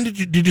 when did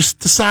you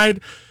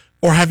decide,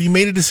 or have you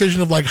made a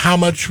decision of like how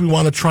much we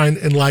want to try and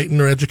enlighten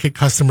or educate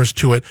customers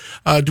to it?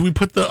 Do we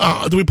put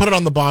it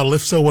on the bottle?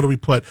 If so, what do we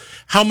put?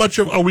 How much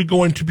are we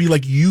going to be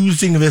like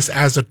using this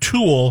as a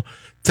tool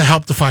to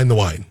help define the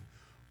wine?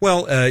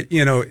 Well,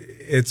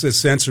 it's a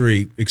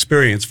sensory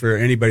experience for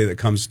anybody that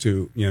comes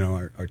to,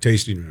 our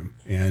tasting room.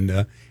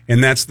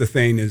 And that's the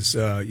thing is,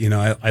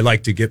 I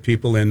like to get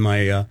people in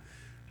my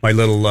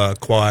little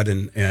quad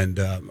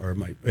or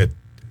my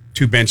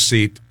 2-bench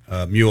seat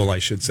mule, I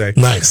should say.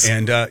 Nice.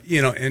 And,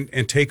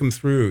 and take them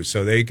through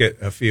so they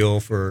get a feel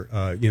for,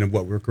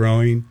 what we're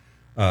growing.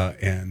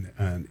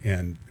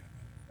 And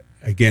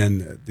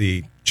again,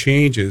 the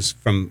changes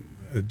from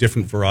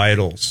different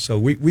varietals. So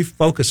we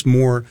focus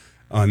more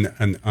on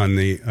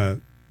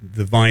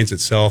the vines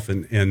itself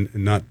and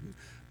not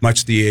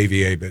much the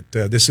AVA,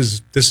 but this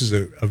is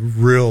a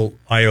real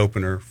eye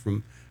opener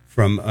from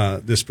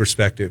this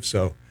perspective.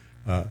 So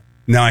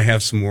now I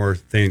have some more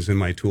things in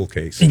my tool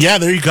case. Yeah,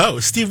 there you go,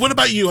 Steve. What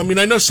about you? I mean,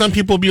 I know some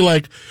people be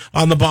like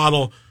on the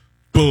bottle,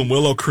 boom,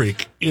 Willow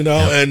Creek,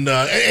 and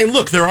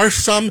look, there are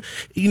some,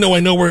 I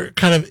know we're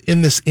kind of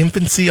in this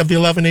infancy of the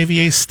 11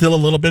 AVAs still a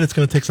little bit. It's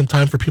going to take some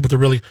time for people to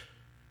really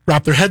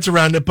wrap their heads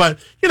around it. But,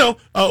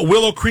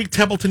 Willow Creek,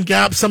 Templeton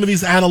Gap, some of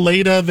these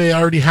Adelaida, they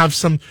already have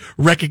some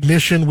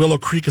recognition. Willow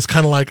Creek is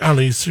kind of like, I don't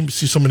know, you see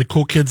so many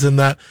cool kids in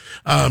that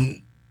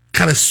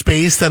kind of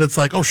space that it's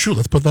like, oh, shoot,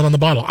 let's put that on the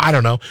bottle. I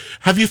don't know.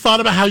 Have you thought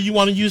about how you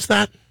want to use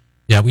that?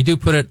 Yeah, we do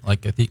put it,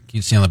 like I think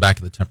you see on the back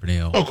of the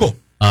Tempranillo. Oh, cool.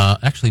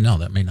 Actually, no,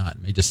 that may not.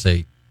 It may just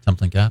say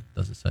Templeton Gap.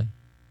 Does it say?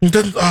 It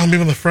doesn't,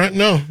 maybe on the front?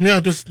 No. Yeah,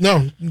 it doesn't.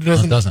 No,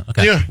 it doesn't.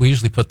 Okay. Yeah. We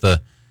usually put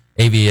the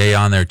AVA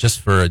on there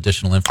just for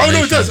additional information. Oh,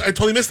 no, it does. I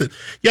totally missed it.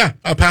 Yeah,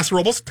 Paso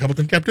Robles,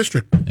 Templeton Gap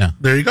District. Yeah.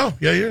 There you go.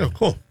 Yeah,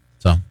 cool.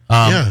 So,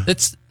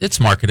 it's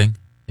marketing,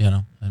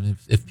 I mean,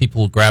 if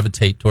people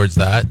gravitate towards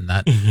that and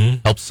that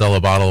helps sell a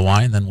bottle of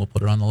wine, then we'll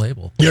put it on the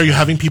label. Yeah, are you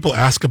having people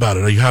ask about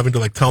it? Are you having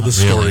to tell the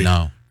story?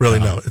 No. Really,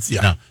 no. It's,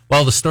 No.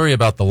 Well, the story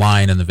about the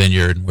line and the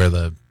vineyard and where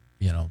the,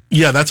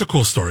 Yeah, that's a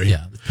cool story.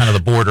 Yeah, kind of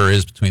the border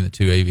is between the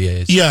two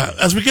AVAs. Yeah,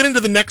 as we get into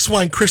the next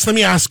wine, Chris, let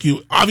me ask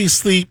you,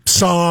 obviously,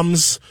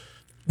 Psalms,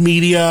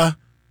 media,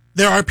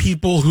 there are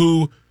people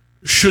who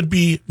should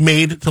be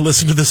made to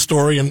listen to this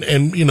story and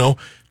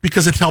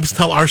because it helps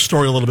tell our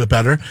story a little bit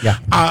better. Yeah.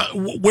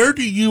 Where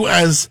do you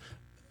as,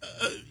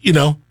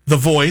 the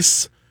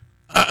voice,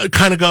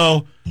 kind of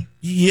go,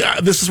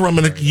 yeah, this is where I'm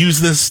going to use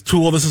this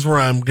tool. This is where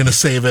I'm going to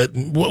save it.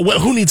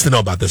 Who needs to know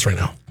about this right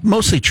now?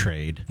 Mostly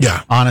trade.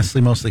 Yeah.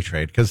 Honestly, mostly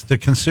trade. Because the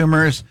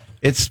consumers,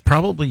 it's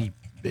probably,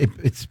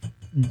 it's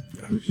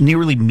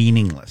nearly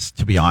meaningless,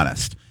 to be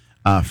honest,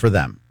 for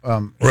them.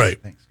 Right.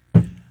 Thanks.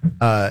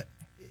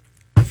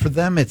 For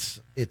them, it's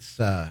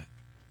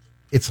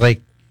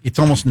like, it's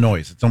almost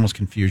noise. It's almost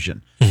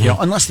confusion.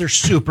 Unless they're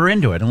super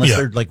into it, unless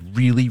they're like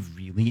really,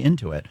 really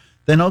into it,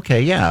 then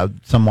okay, yeah,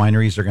 some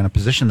wineries are going to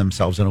position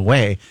themselves in a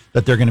way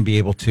that they're going to be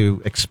able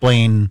to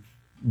explain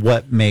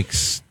what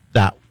makes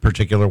that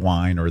particular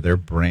wine or their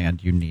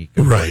brand unique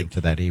according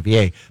to that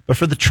AVA. But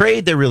for the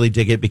trade, they really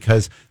dig it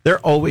because they're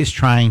always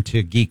trying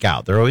to geek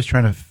out. They're always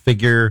trying to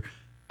figure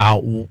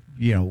out,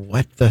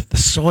 what the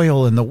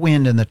soil and the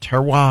wind and the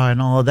terroir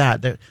and all of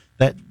that.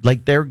 That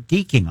like they're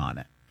geeking on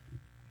it.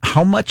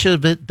 How much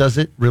of it does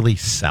it really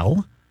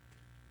sell?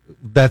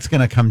 That's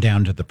going to come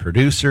down to the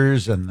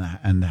producers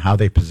and how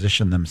they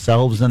position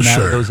themselves in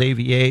those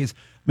AVAs. I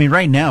mean,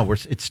 right now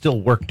it's still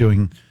work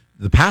doing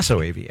the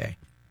Paso AVA,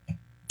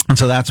 and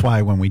so that's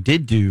why when we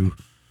did do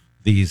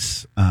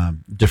these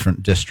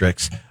different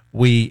districts,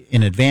 we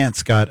in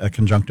advance got a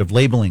conjunctive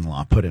labeling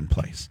law put in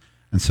place,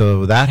 and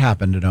so that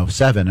happened in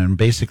 2007. And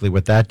basically,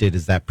 what that did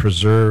is that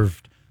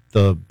preserved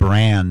the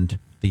brand,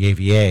 the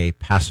AVA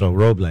Paso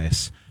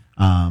Robles,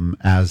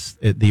 as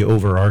the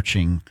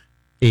overarching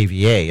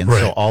AVA. And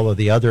so all of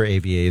the other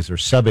AVAs or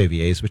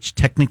sub-AVAs, which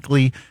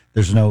technically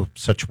There's no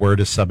such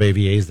word as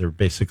sub-AVAs. They're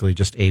basically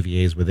just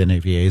AVAs within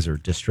AVAs or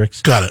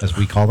districts, Got it. as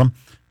we call them.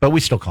 But we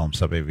still call them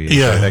sub-AVAs.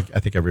 Yeah. I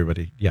think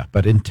everybody,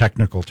 but in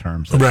technical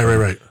terms.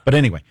 Right. But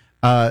anyway,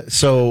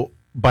 so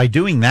by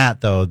doing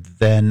that, though,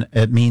 then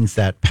it means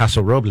that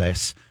Paso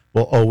Robles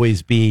will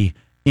always be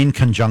in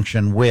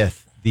conjunction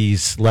with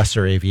these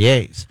lesser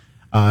AVAs.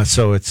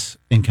 So it's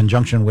in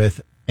conjunction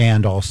with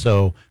and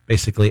also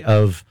basically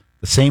of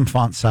the same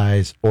font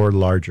size or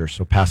larger.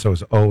 So Paso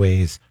is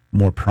always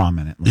more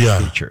prominently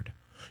featured.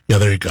 Yeah,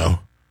 there you go.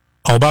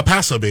 All about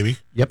Paso, baby.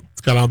 Yep.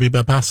 It's got to all be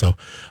about Paso.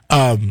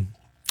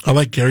 I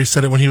like Gary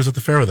said it when he was at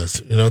the fair with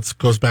us. You know, it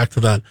goes back to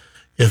that.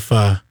 If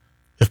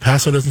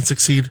Paso doesn't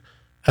succeed,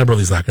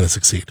 Eberly's not going to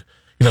succeed.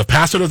 You know, if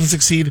Paso doesn't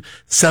succeed,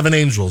 Seven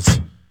Angels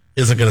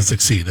isn't going to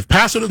succeed. If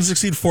Paso doesn't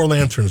succeed, Four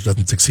Lanterns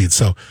doesn't succeed.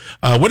 So,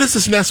 what is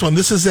this next one?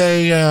 This is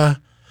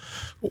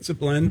It's a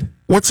blend.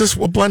 What's this?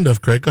 What blend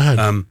of, Craig? Go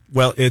ahead.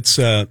 Well, it's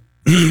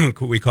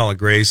we call it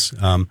Grace,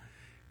 and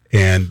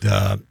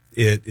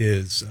it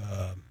is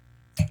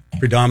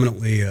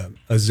predominantly a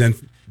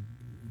Zinf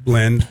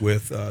blend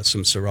with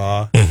some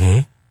Syrah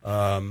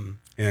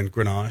and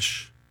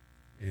Grenache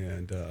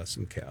and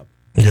some Cab.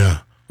 Yeah.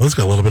 Well, it's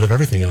got a little bit of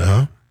everything in it,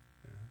 huh?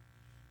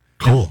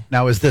 Cool.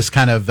 Now, is this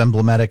kind of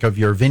emblematic of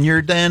your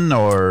vineyard then,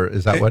 or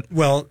is that what?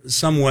 Well,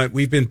 somewhat.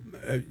 We've been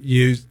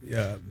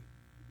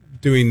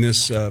doing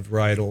this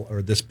varietal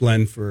or this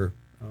blend for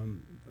a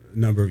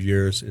number of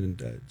years,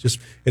 and just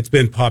it's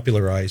been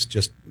popularized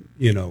just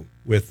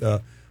with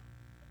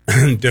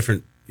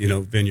different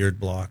vineyard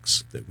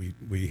blocks that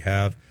we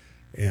have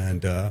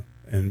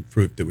and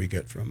fruit that we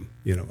get from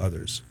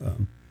others.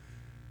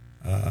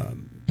 So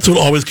it'll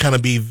always kind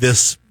of be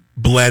this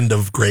blend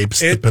of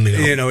grapes,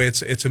 depending on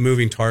it's a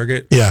moving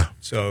target. Yeah.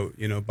 So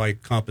by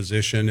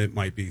composition, it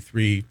might be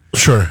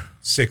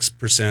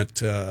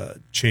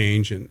 6%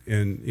 change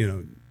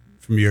in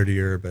from year to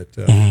year, but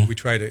we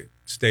try to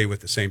stay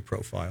with the same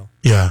profile.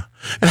 Yeah.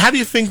 And how do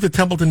you think the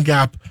Templeton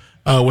Gap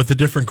with the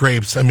different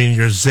grapes? I mean,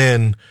 your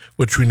Zin,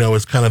 which we know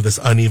is kind of this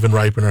uneven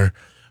ripener,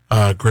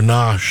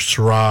 Grenache,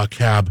 Syrah,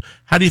 Cab.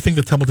 How do you think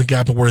the Templeton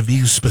Gap and where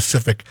these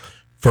specific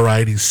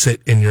varieties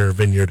sit in your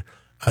vineyard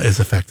is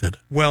affected?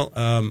 Well,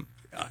 I'm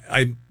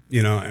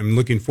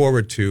looking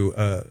forward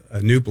to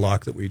a new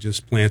block that we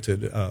just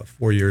planted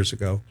 4 years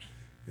ago.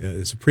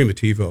 It's a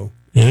Primitivo.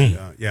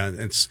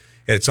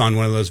 It's on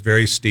one of those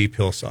very steep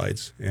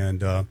hillsides,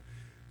 and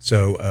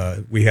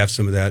so we have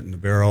some of that in the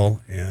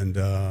barrel,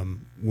 and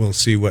we'll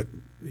see what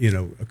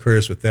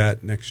occurs with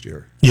that next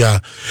year. Yeah.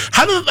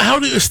 How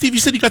do Steve?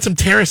 You said you got some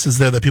terraces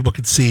there that people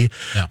could see.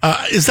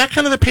 Yeah. Is that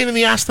kind of the pain in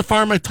the ass to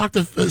farm? I talked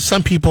to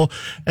some people,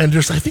 and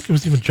I think it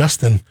was even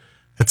Justin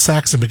at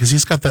Saxon, because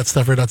he's got that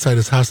stuff right outside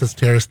his house that's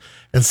terraced,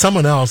 and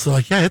someone else, they're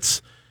like, yeah,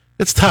 it's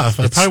tough.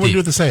 I probably wouldn't do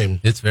it the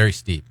same. It's very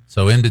steep.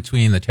 So in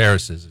between the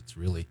terraces, it's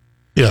really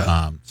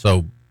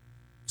so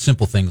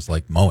simple things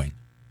like mowing.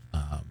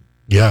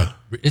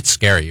 It's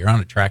scary. You're on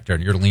a tractor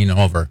and you're leaning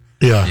over.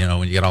 Yeah.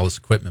 When you get all this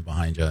equipment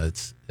behind you,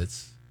 it's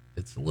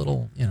a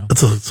little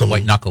it's a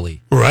white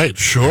knuckly. Right.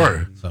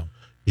 Sure. So.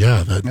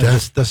 Yeah,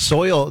 the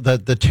soil,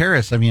 the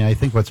terrace. I mean, I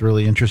think what's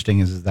really interesting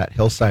is that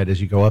hillside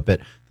as you go up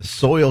it, the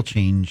soil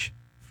change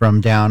from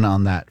down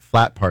on that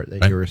flat part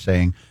that you were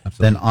saying,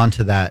 then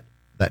onto that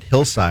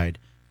hillside,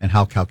 and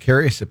how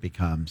calcareous it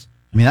becomes.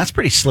 I mean, that's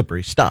pretty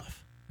slippery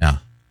stuff. Yeah.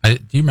 Do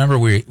you remember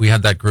we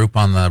had that group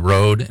on the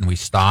road and we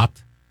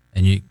stopped,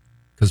 and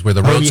because where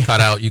the road's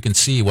cut out, you can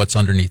see what's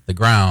underneath the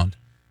ground,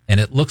 and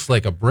it looks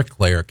like a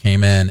bricklayer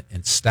came in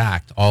and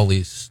stacked all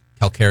these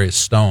calcareous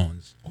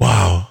stones.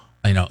 Wow.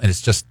 And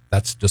that's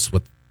just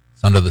what's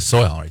under the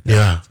soil right there.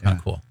 Yeah. It's kind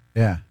of cool.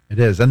 Yeah, it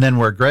is. And then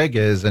where Greg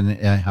is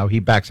and how he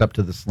backs up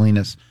to the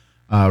Salinas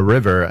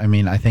River, I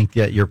mean, I think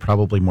that you're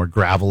probably more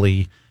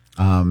gravelly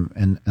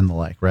and the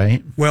like,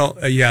 right? Well,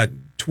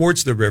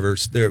 towards the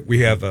rivers, there we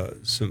have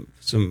some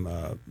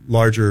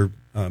larger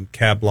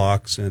cab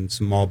blocks and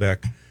some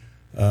Malbec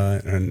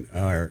and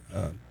our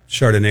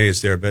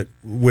Chardonnays there. But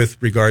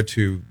with regard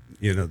to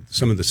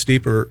some of the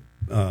steeper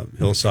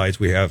hillsides,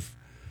 we have,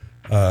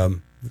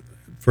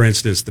 for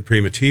instance, the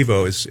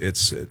Primitivo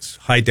it's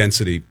high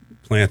density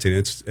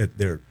planting.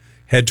 They're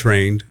head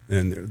trained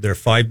and they're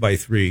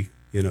 5x3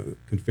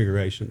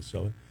 configuration.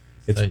 So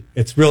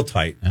it's real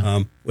tight.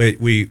 Yeah.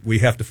 We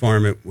have to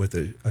farm it with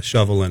a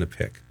shovel and a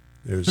pick.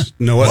 There's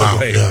no other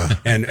way. Yeah.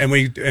 And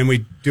we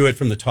do it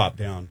from the top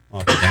down.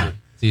 Yeah,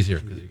 it's easier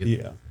because you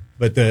get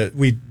But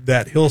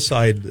that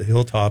hillside, the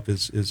hilltop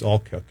is all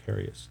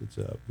calcareous.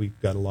 We've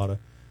got a lot of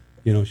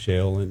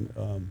shale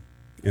and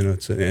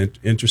it's an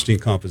interesting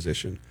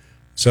composition.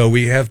 So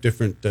we have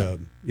different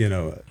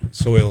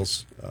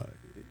soils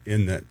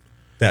in that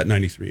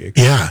 93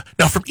 acres. Yeah.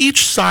 Now, from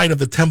each side of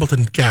the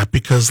Templeton Gap,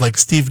 because like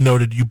Steve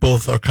noted, you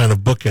both are kind of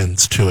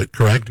bookends to it,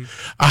 correct?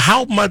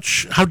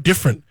 Mm-hmm. How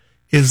different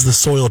is the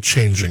soil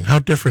changing? How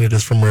different it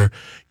is from where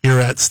you're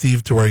at,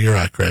 Steve, to where you're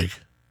at, Greg?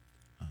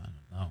 I don't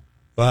know.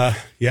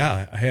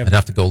 Yeah, I have. I'd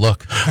have to go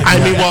look. I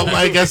mean, well,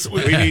 I guess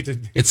We need to.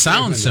 It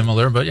sounds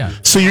similar, but yeah.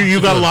 so. You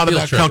got a lot of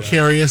Field that trip.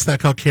 calcareous,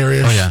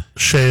 Oh, yeah.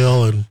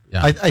 shale, and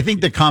Yeah. I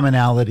think the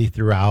commonality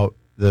throughout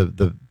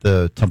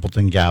the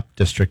Templeton Gap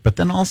district, but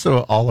then also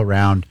all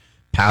around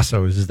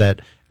Paso is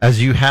that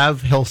as you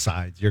have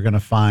hillsides, you're going to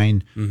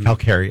find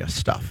calcareous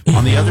stuff.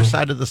 On the other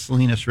side of the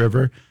Salinas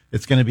River,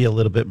 it's going to be a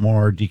little bit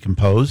more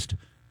decomposed.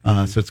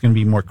 So it's going to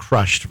be more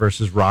crushed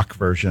versus rock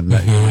version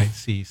that you might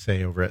see,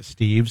 say, over at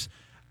Steve's.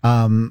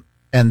 And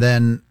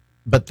then,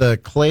 but the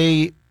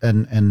clay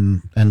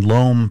and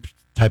loam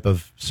type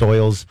of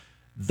soils,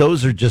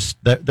 those are just,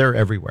 they're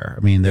everywhere.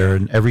 I mean, they're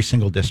in every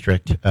single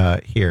district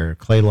here,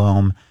 clay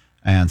loam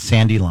and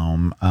sandy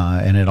loam.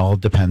 And it all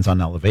depends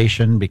on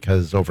elevation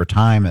because over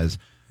time, as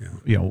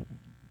you know,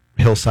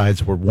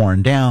 hillsides were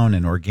worn down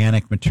and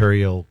organic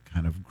material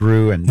kind of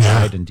grew and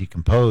died and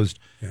decomposed,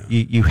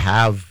 you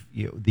have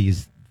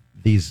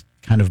these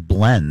kind of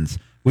blends.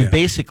 We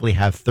basically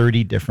have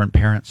 30 different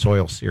parent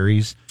soil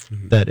series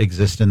that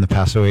exist in the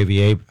Paso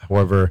AVA.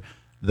 However,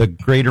 the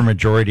greater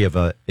majority of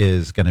it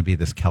is going to be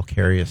this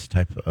calcareous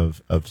type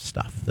of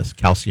stuff, this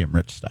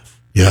calcium-rich stuff.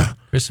 yeah.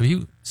 Chris, have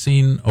you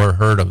seen or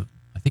heard of,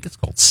 I think it's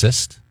called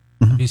cyst?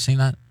 Have you seen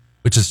that?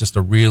 Which is just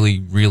a really,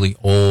 really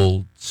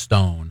old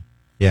stone.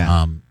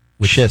 Yeah.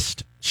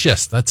 Schist,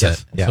 that's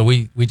Yes, it. yeah. So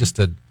we just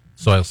did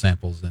soil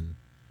samples, and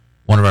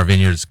one of our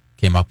vineyards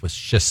came up with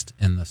schist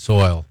in the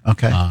soil.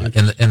 Okay.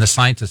 And the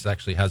scientist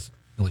actually has,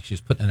 like,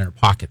 she's putting it in her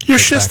pocket. You're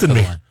Take back schisting the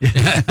me. line.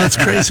 That's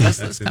crazy.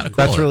 That's kind of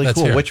cool. That's really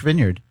cool. here. Which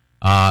vineyard?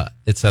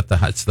 It's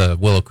the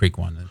Willow Creek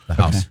one at the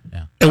house.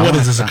 Yeah. And what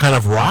is this? A kind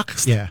of rock?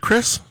 Yeah.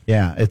 Chris.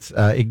 Yeah, it's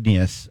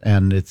igneous,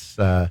 and it's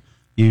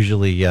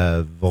usually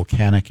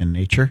volcanic in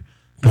nature,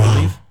 I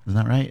believe. Isn't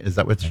that right? Is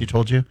that what she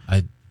told you?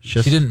 She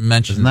didn't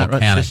mention Isn't that what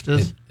volcanic. schist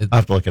is? I'll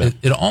have to look it up.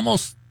 It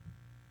almost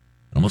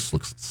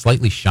looks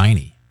slightly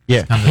shiny.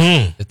 Yeah.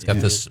 It's got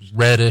this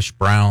reddish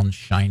brown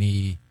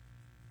shiny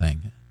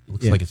thing. It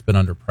looks like it's been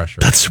under pressure.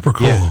 That's super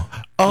cool. Yeah.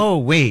 Oh,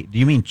 wait. Do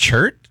you mean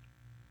chert?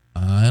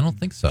 I don't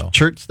think so.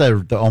 Chert's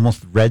the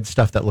almost red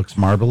stuff that looks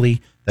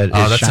marbly. That is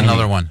That's shiny.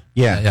 another one.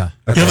 Yeah. Yeah.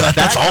 Yeah, but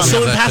that's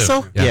also in that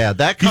Paso? too. Yeah,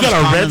 that You comes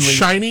got a red, commonly-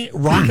 shiny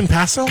rock in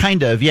Paso?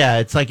 Kind of, yeah.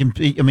 It's like,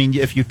 I mean,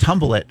 if you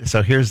tumble it.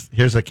 So here's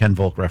a Ken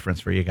Volk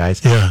reference for you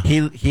guys. Yeah.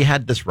 He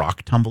had this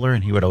rock tumbler,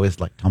 and he would always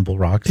like tumble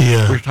rocks.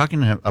 Yeah. We were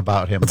talking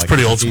about him. That's like,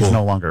 pretty old He's school.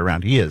 no longer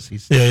around. He is.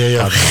 He's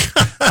Yeah.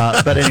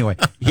 but anyway,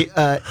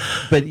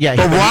 but yeah.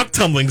 But rock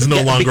tumbling's no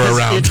longer because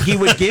around. he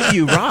would give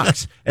you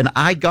rocks, and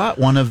I got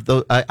one of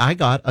those. I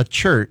got a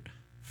chert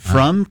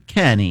from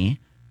Kenny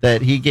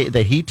that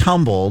he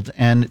tumbled,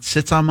 and it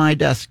sits on my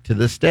desk to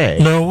this day.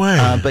 No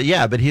way. But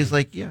he's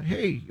like, yeah,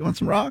 hey, you want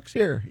some rocks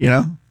here? You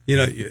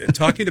know,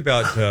 Talking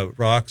about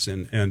rocks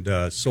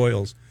and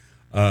soils,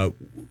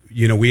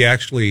 we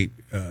actually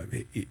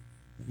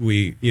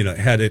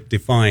had it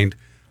defined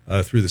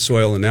through the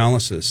soil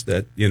analysis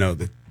that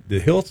the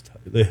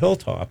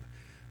hilltop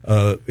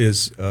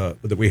is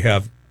that we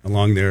have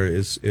along there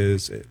is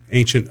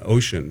ancient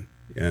ocean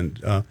and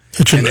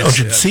Ancient it's,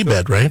 ocean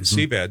seabed, right?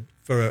 Seabed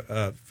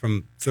for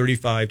from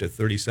 35 to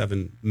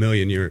 37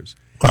 million years,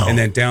 Wow. and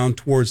then down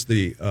towards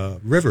the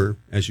river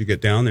as you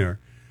get down there,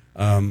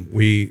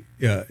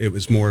 it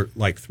was more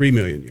like 3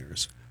 million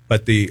years.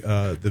 But the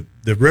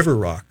river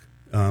rock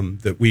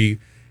that we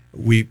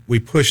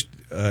pushed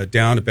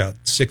down about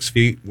 6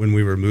 feet when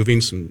we were moving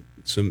some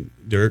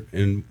dirt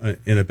in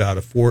about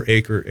a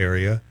 4-acre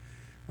area,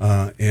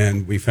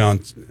 and we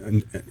found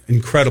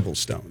incredible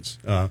stones.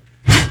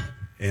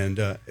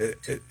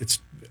 It's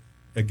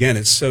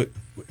so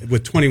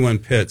with 21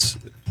 pits,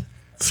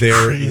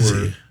 there crazy.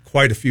 were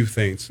quite a few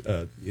things.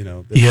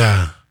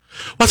 Yeah.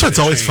 Well, that's why it's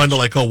always fun to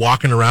like go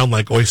walking around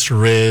like Oyster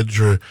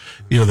Ridge or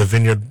the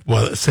vineyard,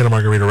 Santa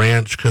Margarita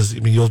Ranch, because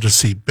you'll just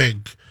see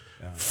big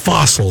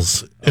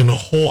fossils in a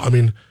whole. I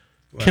mean,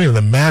 can't even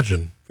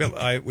imagine.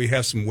 Well, we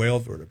have some whale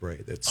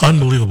vertebrae that's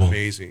Unbelievable.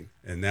 amazing,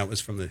 and that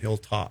was from the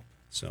hilltop.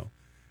 So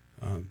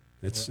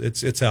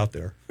it's out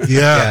there.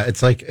 Yeah.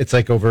 it's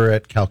like over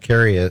at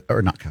Calcaria,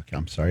 or not Calcaria.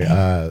 I'm sorry,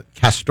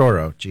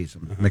 Castoro. Jeez,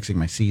 I'm mixing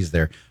my C's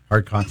there.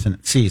 Hard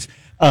consonant C's.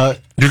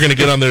 You're going to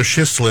get on their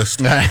schist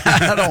list.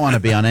 I don't want to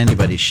be on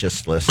anybody's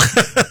schist list.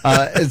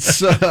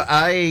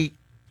 I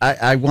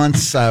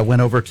once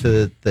went over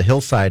to the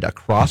hillside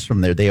across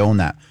from there. They own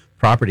that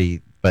property,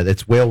 but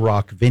it's Whale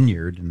Rock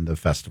Vineyard in the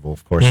festival,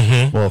 of course.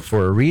 Well,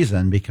 for a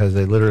reason, because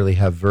they literally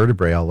have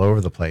vertebrae all over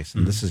the place.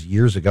 And this is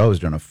years ago. I was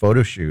doing a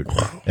photo shoot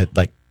at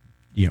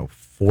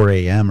 4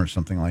 a.m. or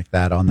something like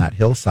that on that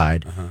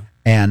hillside,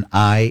 and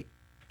I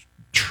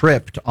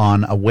tripped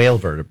on a whale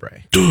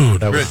vertebrae.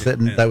 Dude. That was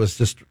sitting. That was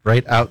just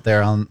right out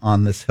there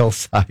on this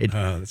hillside,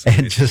 that's and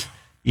amazing. just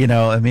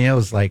I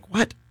was like,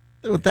 "What?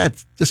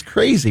 That's just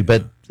crazy."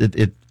 But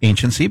it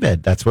ancient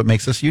seabed. That's what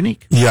makes us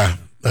unique. Yeah,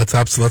 that's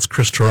absolutely. That's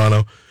Chris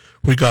Toronto.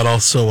 We got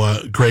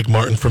also Greg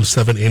Martin from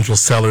Seven Angel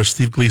Cellars,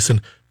 Steve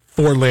Gleason,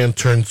 Four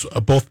Lanterns,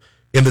 both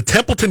in the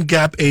Templeton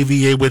Gap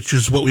AVA, which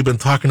is what we've been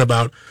talking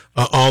about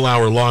all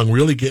hour long,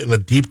 really getting a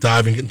deep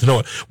dive and getting to know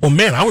it. Well,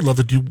 man, I would love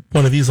to do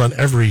one of these on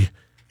every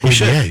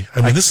ABA.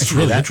 I mean, this is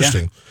really that,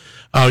 interesting.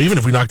 Even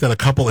if we knocked out a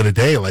couple in a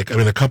day,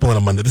 a couple in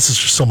a Monday, this is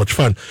just so much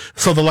fun.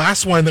 So the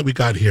last wine that we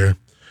got here,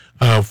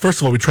 first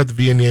of all, we tried the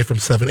Viognier from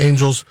Seven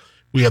Angels.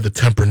 We have the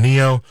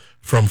Tempranillo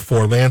from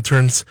Four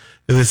Lanterns.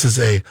 This is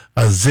a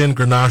Zin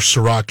Grenache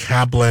Syrah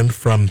Cab blend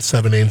from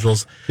Seven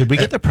Angels. Did we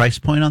get the price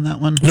point on that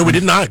one? No, we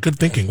did not. Good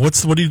thinking. What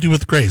do you do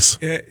with Grace?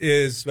 It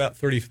is about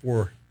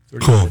 $34.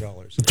 Cool.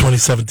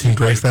 2017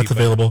 Grace, that's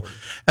available.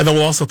 And then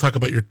we'll also talk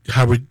about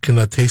how we can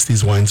taste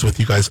these wines with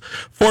you guys.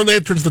 Four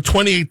Lanterns, the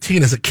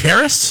 2018, is it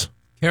Charis?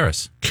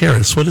 Charis.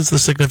 Charis. What is the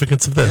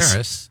significance of this?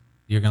 Charis,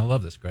 you're going to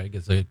love this, Greg.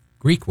 It's a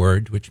Greek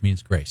word which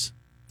means grace.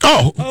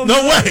 Oh, no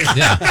way.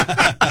 Yeah.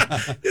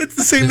 It's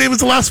the same name as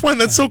the last wine.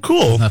 That's so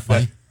cool. Isn't that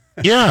funny?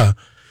 Yeah.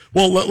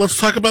 Well, let's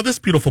talk about this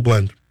beautiful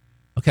blend.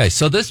 Okay,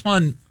 so this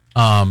one,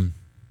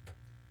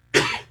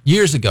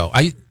 years ago,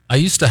 I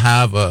used to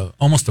have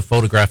almost a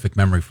photographic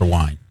memory for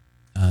wine.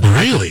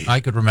 Really? I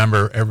could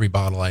remember every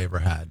bottle I ever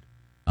had.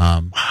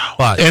 Wow.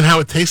 But And how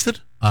it tasted?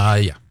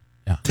 yeah.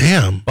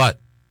 Damn. But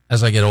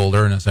as I get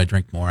older and as I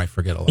drink more, I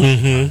forget a lot.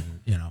 Mm-hmm. And,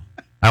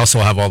 I also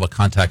have all the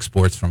contact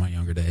sports from my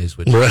younger days,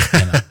 which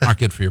aren't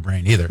good for your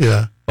brain either.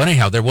 Yeah. But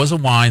anyhow, there was a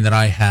wine that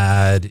I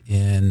had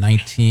in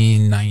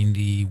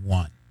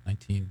 1991.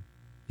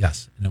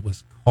 Yes, and it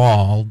was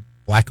called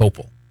Black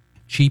Opal.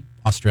 Cheap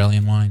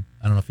Australian wine.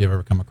 I don't know if you've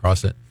ever come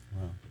across it.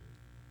 Wow.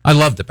 I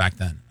loved it back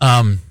then.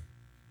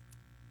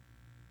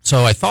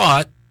 So I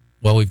thought,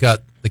 well, we've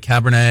got the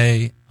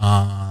Cabernet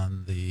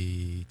on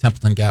the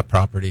Templeton Gap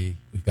property.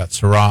 We've got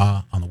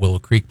Syrah on the Willow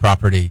Creek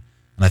property.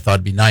 And I thought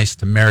it'd be nice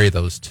to marry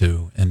those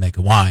two and make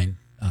a wine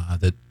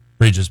that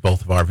bridges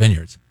both of our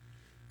vineyards.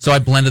 So I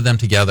blended them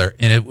together,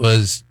 and it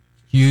was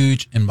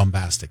huge and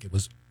bombastic. It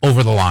was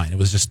over the line. It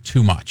was just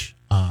too much.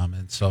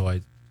 And so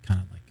I kind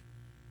of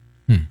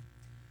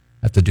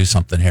I have to do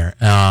something here.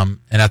 And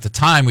at the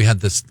time, we had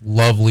this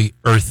lovely,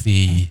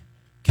 earthy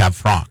Cab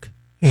Franc.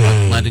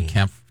 I blended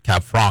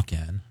Cab Franc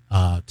in,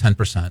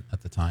 10%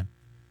 at the time.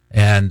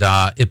 And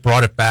it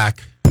brought it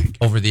back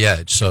over the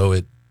edge. So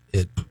it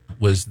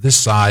was this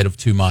side of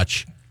too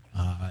much.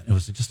 It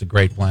was just a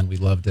great blend. We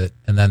loved it.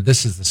 And then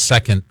this is the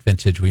second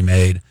vintage we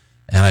made,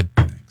 and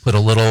I put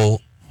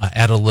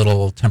add a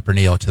little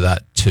Tempranillo to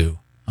that too.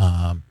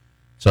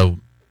 So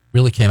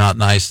really came out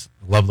nice.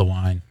 Love the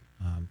wine.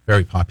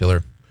 Very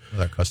popular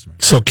with our customers.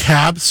 So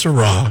Cab,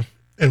 Syrah,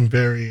 and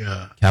very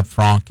Cab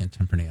Franc and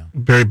Tempranillo.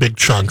 very big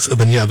chunks, and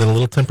then a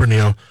little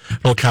Tempranillo,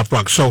 little Cab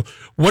Franc. So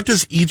what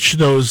does each of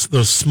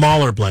those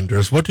smaller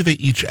blenders? What do they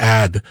each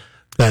add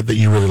that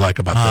you really like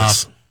about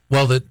this?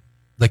 Well, the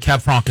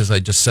Cab Franc, as I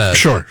just said,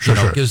 Sure.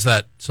 gives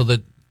that. So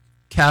the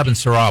Cab and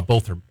Syrah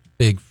both are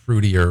big,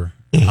 fruitier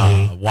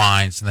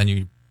wines, and then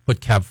you put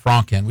Cab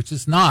Franc in, which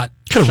is not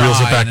Kind of reels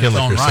it shy back in its in,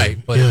 like own you're right,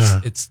 saying. but Yeah.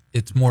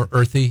 it's more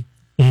earthy,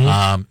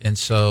 and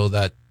so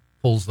that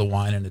pulls the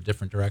wine in a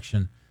different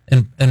direction.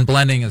 And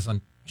blending, as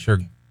I'm sure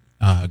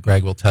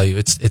Greg will tell you,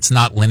 it's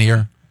not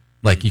linear.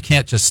 Like you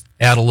can't just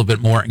add a little bit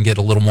more and get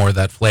a little more of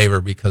that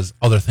flavor because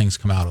other things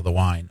come out of the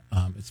wine.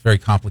 It's very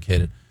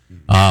complicated.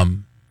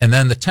 And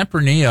then the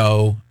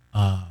Tempranillo,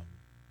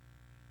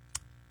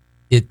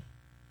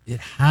 it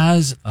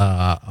has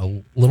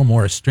a little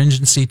more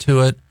astringency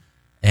to it,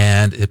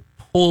 and it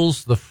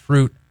pulls the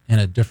fruit in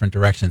a different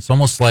direction. It's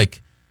almost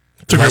like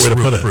It's a great less way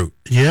to put it. fruit.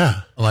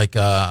 Yeah. Like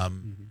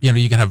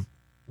you can have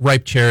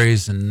ripe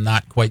cherries and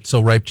not quite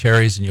so ripe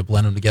cherries, and you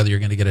blend them together, you're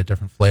going to get a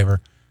different flavor.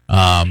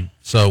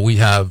 So we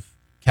have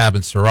Cab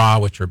and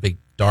Syrah, which are big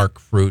dark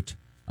fruit,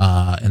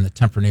 and the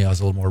Tempranillo has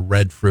a little more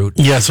red fruit.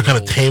 Yeah, so it kind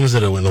of tames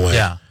it in a way.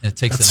 Yeah, and it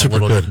takes That's it in a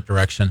little super good. different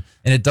direction,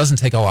 and it doesn't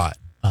take a lot.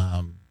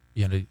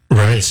 You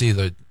Right. can see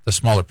the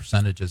smaller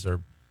percentages are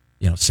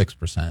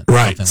 6%,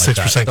 Right, something like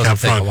 6% that. It doesn't Cab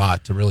take Franc. a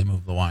lot to really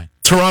move the wine.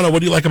 Toronto, what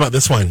do you like about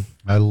this wine?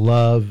 I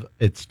love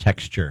its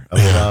texture. I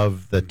Yeah.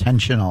 love the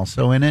tension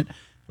also in it.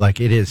 Like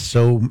it is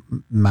so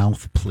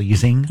mouth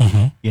pleasing,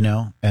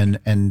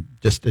 and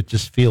just it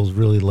just feels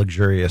really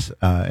luxurious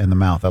in the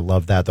mouth. I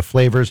love that. The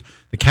flavors,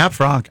 the Cab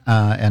Franc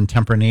and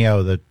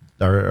Tempranillo that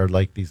are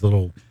like these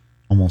little,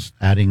 almost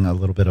adding a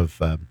little bit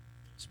of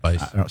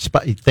Spice.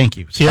 thank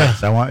you.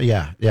 Spice.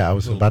 Yeah. I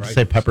was about to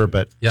say pepper,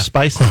 but Yeah.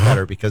 spice is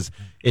better because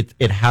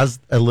it has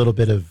a little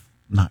bit of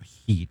not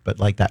heat, but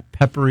like that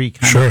peppery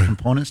kind Sure. of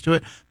components to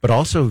it, but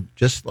also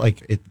just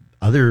like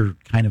other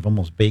kind of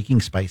almost baking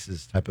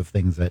spices type of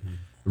things that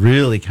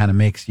really kind of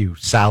makes you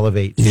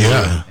salivate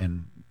Yeah.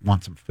 and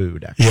want some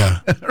food actually. Yeah.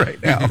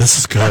 right now. This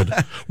is good.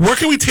 Where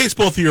can we taste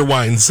both of your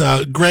wines?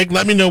 Greg,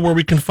 let me know where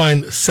we can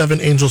find Seven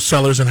Angels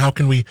Cellars and how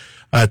can we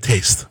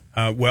taste?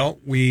 Well,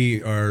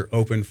 we are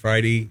open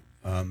Friday,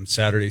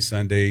 Saturday,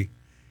 Sunday,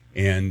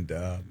 and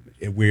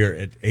we're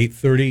at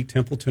 830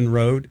 Templeton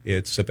Road.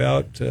 It's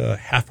about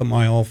half a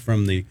mile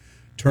from the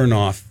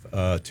turnoff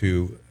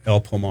to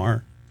El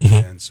Pomar,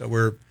 and so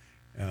we're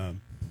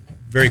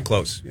very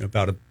close.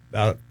 About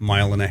a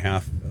mile and a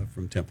half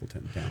from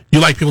Templeton down. You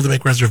like people to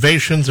make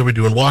reservations? Are we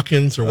doing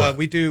walk-ins or what?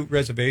 We do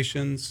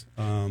reservations.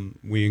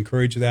 We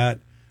encourage that.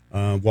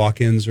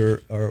 Walk-ins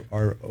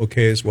are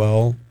okay as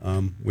well.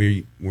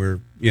 We're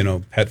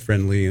pet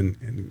friendly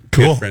and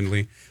Cool. kid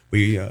friendly.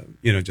 We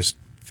just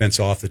fence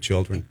off the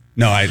children.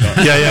 No, I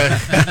don't.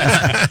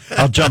 Yeah.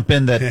 I'll jump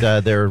in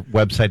that their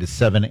website is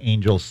Seven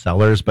Angels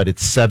Cellars, but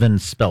it's 7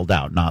 spelled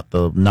out, not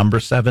the number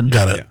 7.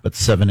 Got it. But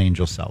Seven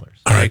Angels Cellars.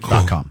 All right,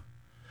 cool. .com.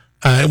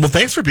 Well,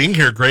 thanks for being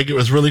here, Greg. It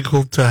was really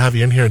cool to have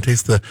you in here and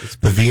taste the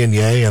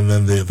Viognier and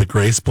then the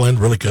Grace blend.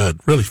 Really good.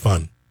 Really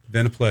fun.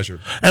 Been a pleasure.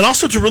 And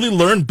also to really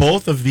learn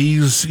both of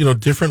these,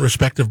 different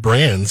respective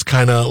brands,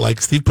 kind of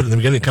like Steve put in the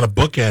beginning, kind of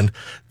bookend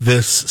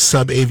this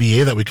sub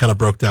AVA that we kind of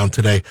broke down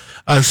today.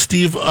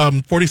 Steve,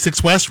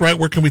 46 West, right?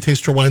 Where can we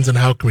taste your wines and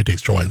how can we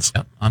taste your wines?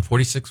 Yep. On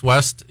 46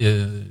 West,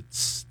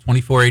 it's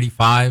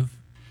 2485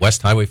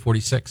 West Highway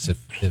 46.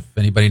 If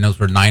anybody knows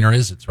where Niner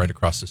is, it's right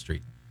across the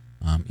street.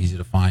 Easy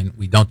to find.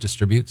 We don't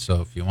distribute,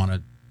 so if you want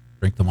to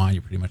drink the wine,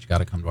 you pretty much got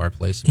to come to our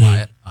place and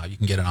buy it. You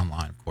can get it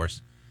online, of course.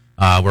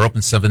 We're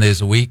open 7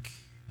 days a week,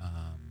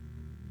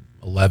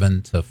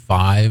 11 to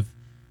 5.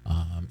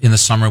 In the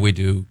summer, we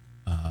do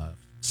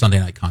Sunday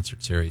night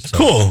concert series. So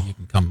Cool. You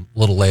can come a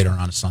little later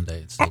on a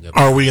Sunday and still get.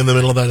 Are we in the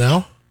middle of that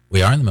now?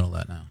 We are in the middle of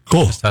that now.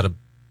 Cool. Just had a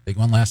big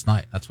one last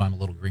night. That's why I'm a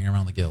little green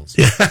around the gills.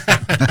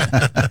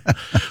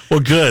 Well,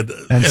 good.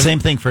 And same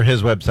thing for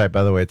his website,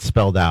 by the way. It's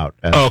spelled out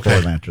as Oh, okay.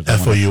 Four Lanterns.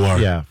 F-O-U-R.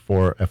 Yeah,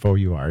 for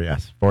F-O-U-R,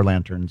 yes.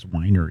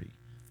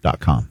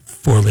 FourLanternsWinery.com.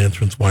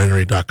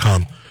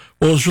 FourLanternsWinery.com.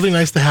 Well, it was really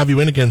nice to have you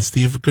in again,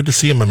 Steve. Good to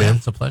see you, my man.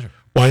 It's a pleasure.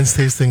 Wines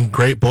tasting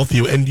great, both of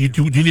you. And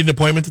do you need an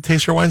appointment to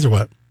taste your wines or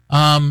what?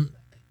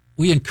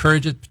 We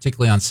encourage it,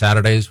 particularly on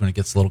Saturdays when it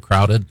gets a little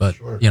crowded. But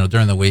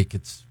during the week,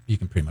 you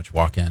can pretty much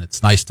walk in.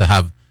 It's nice to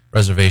have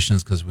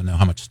reservations because we know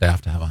how much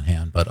staff to have on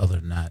hand. But other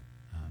than that,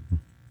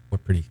 we're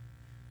pretty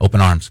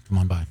open arms. Come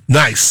on by.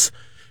 Nice.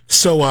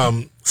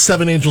 So,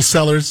 Seven Angel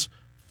Cellars,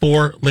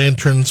 Four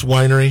Lanterns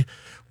Winery.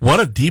 What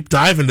a deep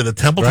dive into the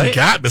Templeton Right?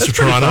 Gap, Mr. That's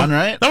pretty Toronto. fun,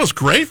 right? That was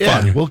great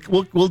Yeah, fun.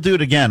 we'll do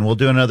it again. We'll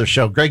do another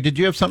show. Greg, did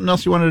you have something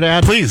else you wanted to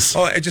add? Please.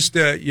 Oh, I just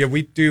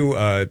we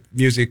do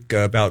music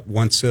about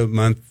once a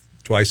month,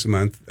 twice a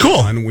month. Cool.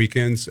 On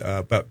weekends,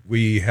 but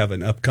we have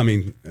an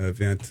upcoming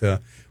event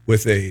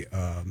with a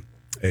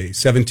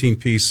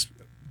 17-piece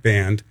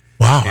band.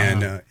 Wow.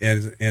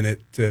 And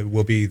it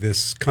will be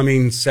this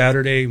coming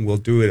Saturday. We'll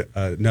do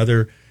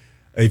another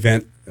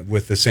event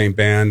with the same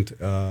band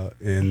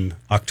in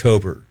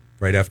October,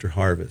 right after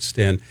harvest.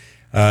 And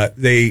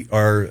they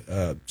are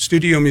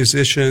studio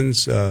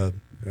musicians,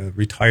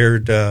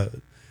 retired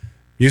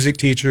music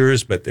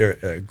teachers, but they're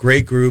a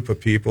great group of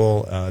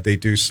people. They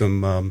do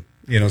some,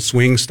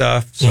 swing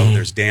stuff. So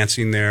there's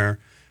dancing there.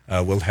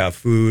 We'll have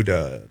food,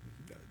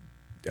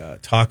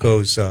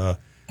 tacos,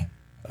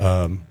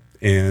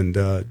 and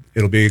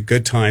it'll be a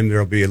good time.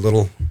 There'll be a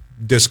little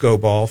disco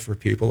ball for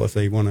people if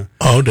they want to.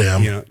 Oh,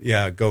 damn.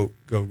 Go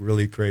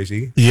really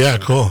crazy. Yeah,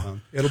 cool.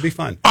 It'll be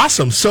fun.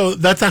 Awesome. So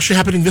that's actually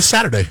happening this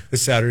Saturday.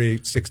 This Saturday,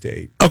 6 to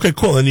 8. Okay,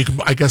 cool. And you can,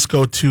 I guess,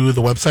 go to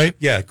the website.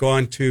 Yeah, go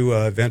on to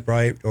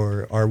Eventbrite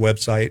or our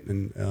website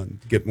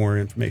and get more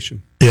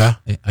information. Yeah.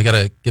 Hey, I got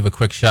to give a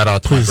quick shout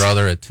out to Please. my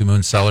brother at Two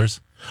Moon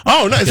Cellars.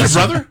 Oh, nice. Your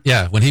brother?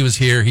 Yeah, when he was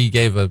here, he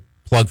gave a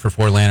plug for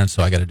Four Lanterns,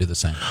 so I got to do the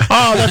same.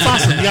 Oh, that's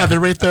awesome. Yeah, they're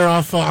right there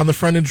off on the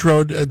frontage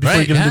road before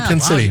you get into Tin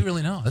City. You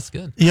really know. That's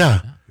good.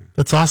 Yeah,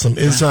 that's awesome.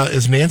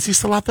 Is Nancy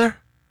still out there?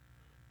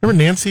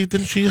 Remember Nancy?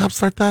 Didn't she help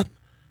start that?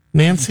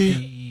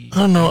 Nancy? I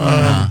don't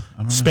know.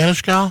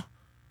 Spanish gal?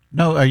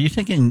 No, you're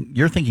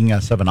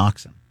thinking Seven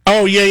Oxen.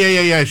 Oh,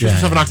 yeah. She's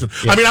Seven Oxen.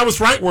 Yeah. I mean, I was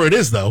right where it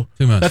is, though.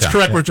 2 Moons. That's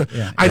correct.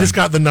 I just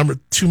got the number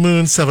 2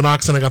 Moons, 7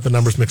 Oxen. I got the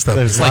numbers mixed up.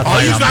 There's like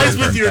all you lots of guys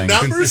with different your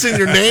things. numbers and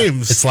your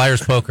names. It's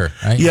Liar's Poker,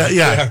 right?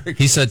 Yeah.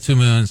 He said 2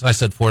 Moons. I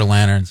said 4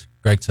 Lanterns.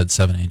 Greg said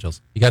 7 Angels.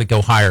 You got to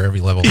go higher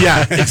every level.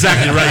 Yeah,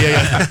 exactly right.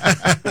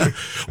 Yeah.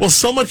 Well,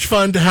 so much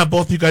fun to have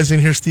both you guys in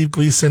here. Steve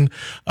Gleason,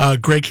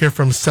 Greg here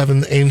from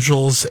Seven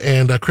Angels,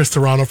 and Chris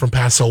Toronto from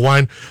Paso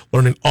Wine,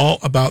 learning all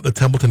about the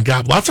Templeton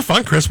Gap. Lots of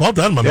fun, Chris. Well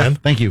done, my man.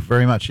 Thank you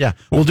very much. Yeah,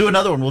 we'll do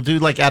another one. We'll do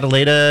like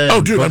Adelaida.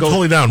 Oh, dude, I'm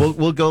totally down.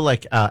 We'll go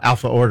like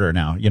alpha order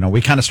now.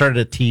 We kind of started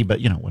at T,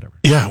 but whatever.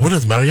 Yeah, what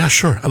does it matter? Yeah,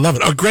 sure. I love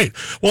it. Oh, great.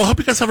 Well, I hope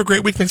you guys have a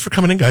great week. Thanks for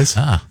coming in, guys.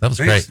 That was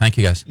great. Thank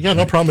you, guys. Yeah,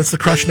 no problem. It's the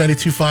Crush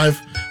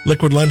 92.5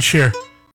 Liquid Lunch here.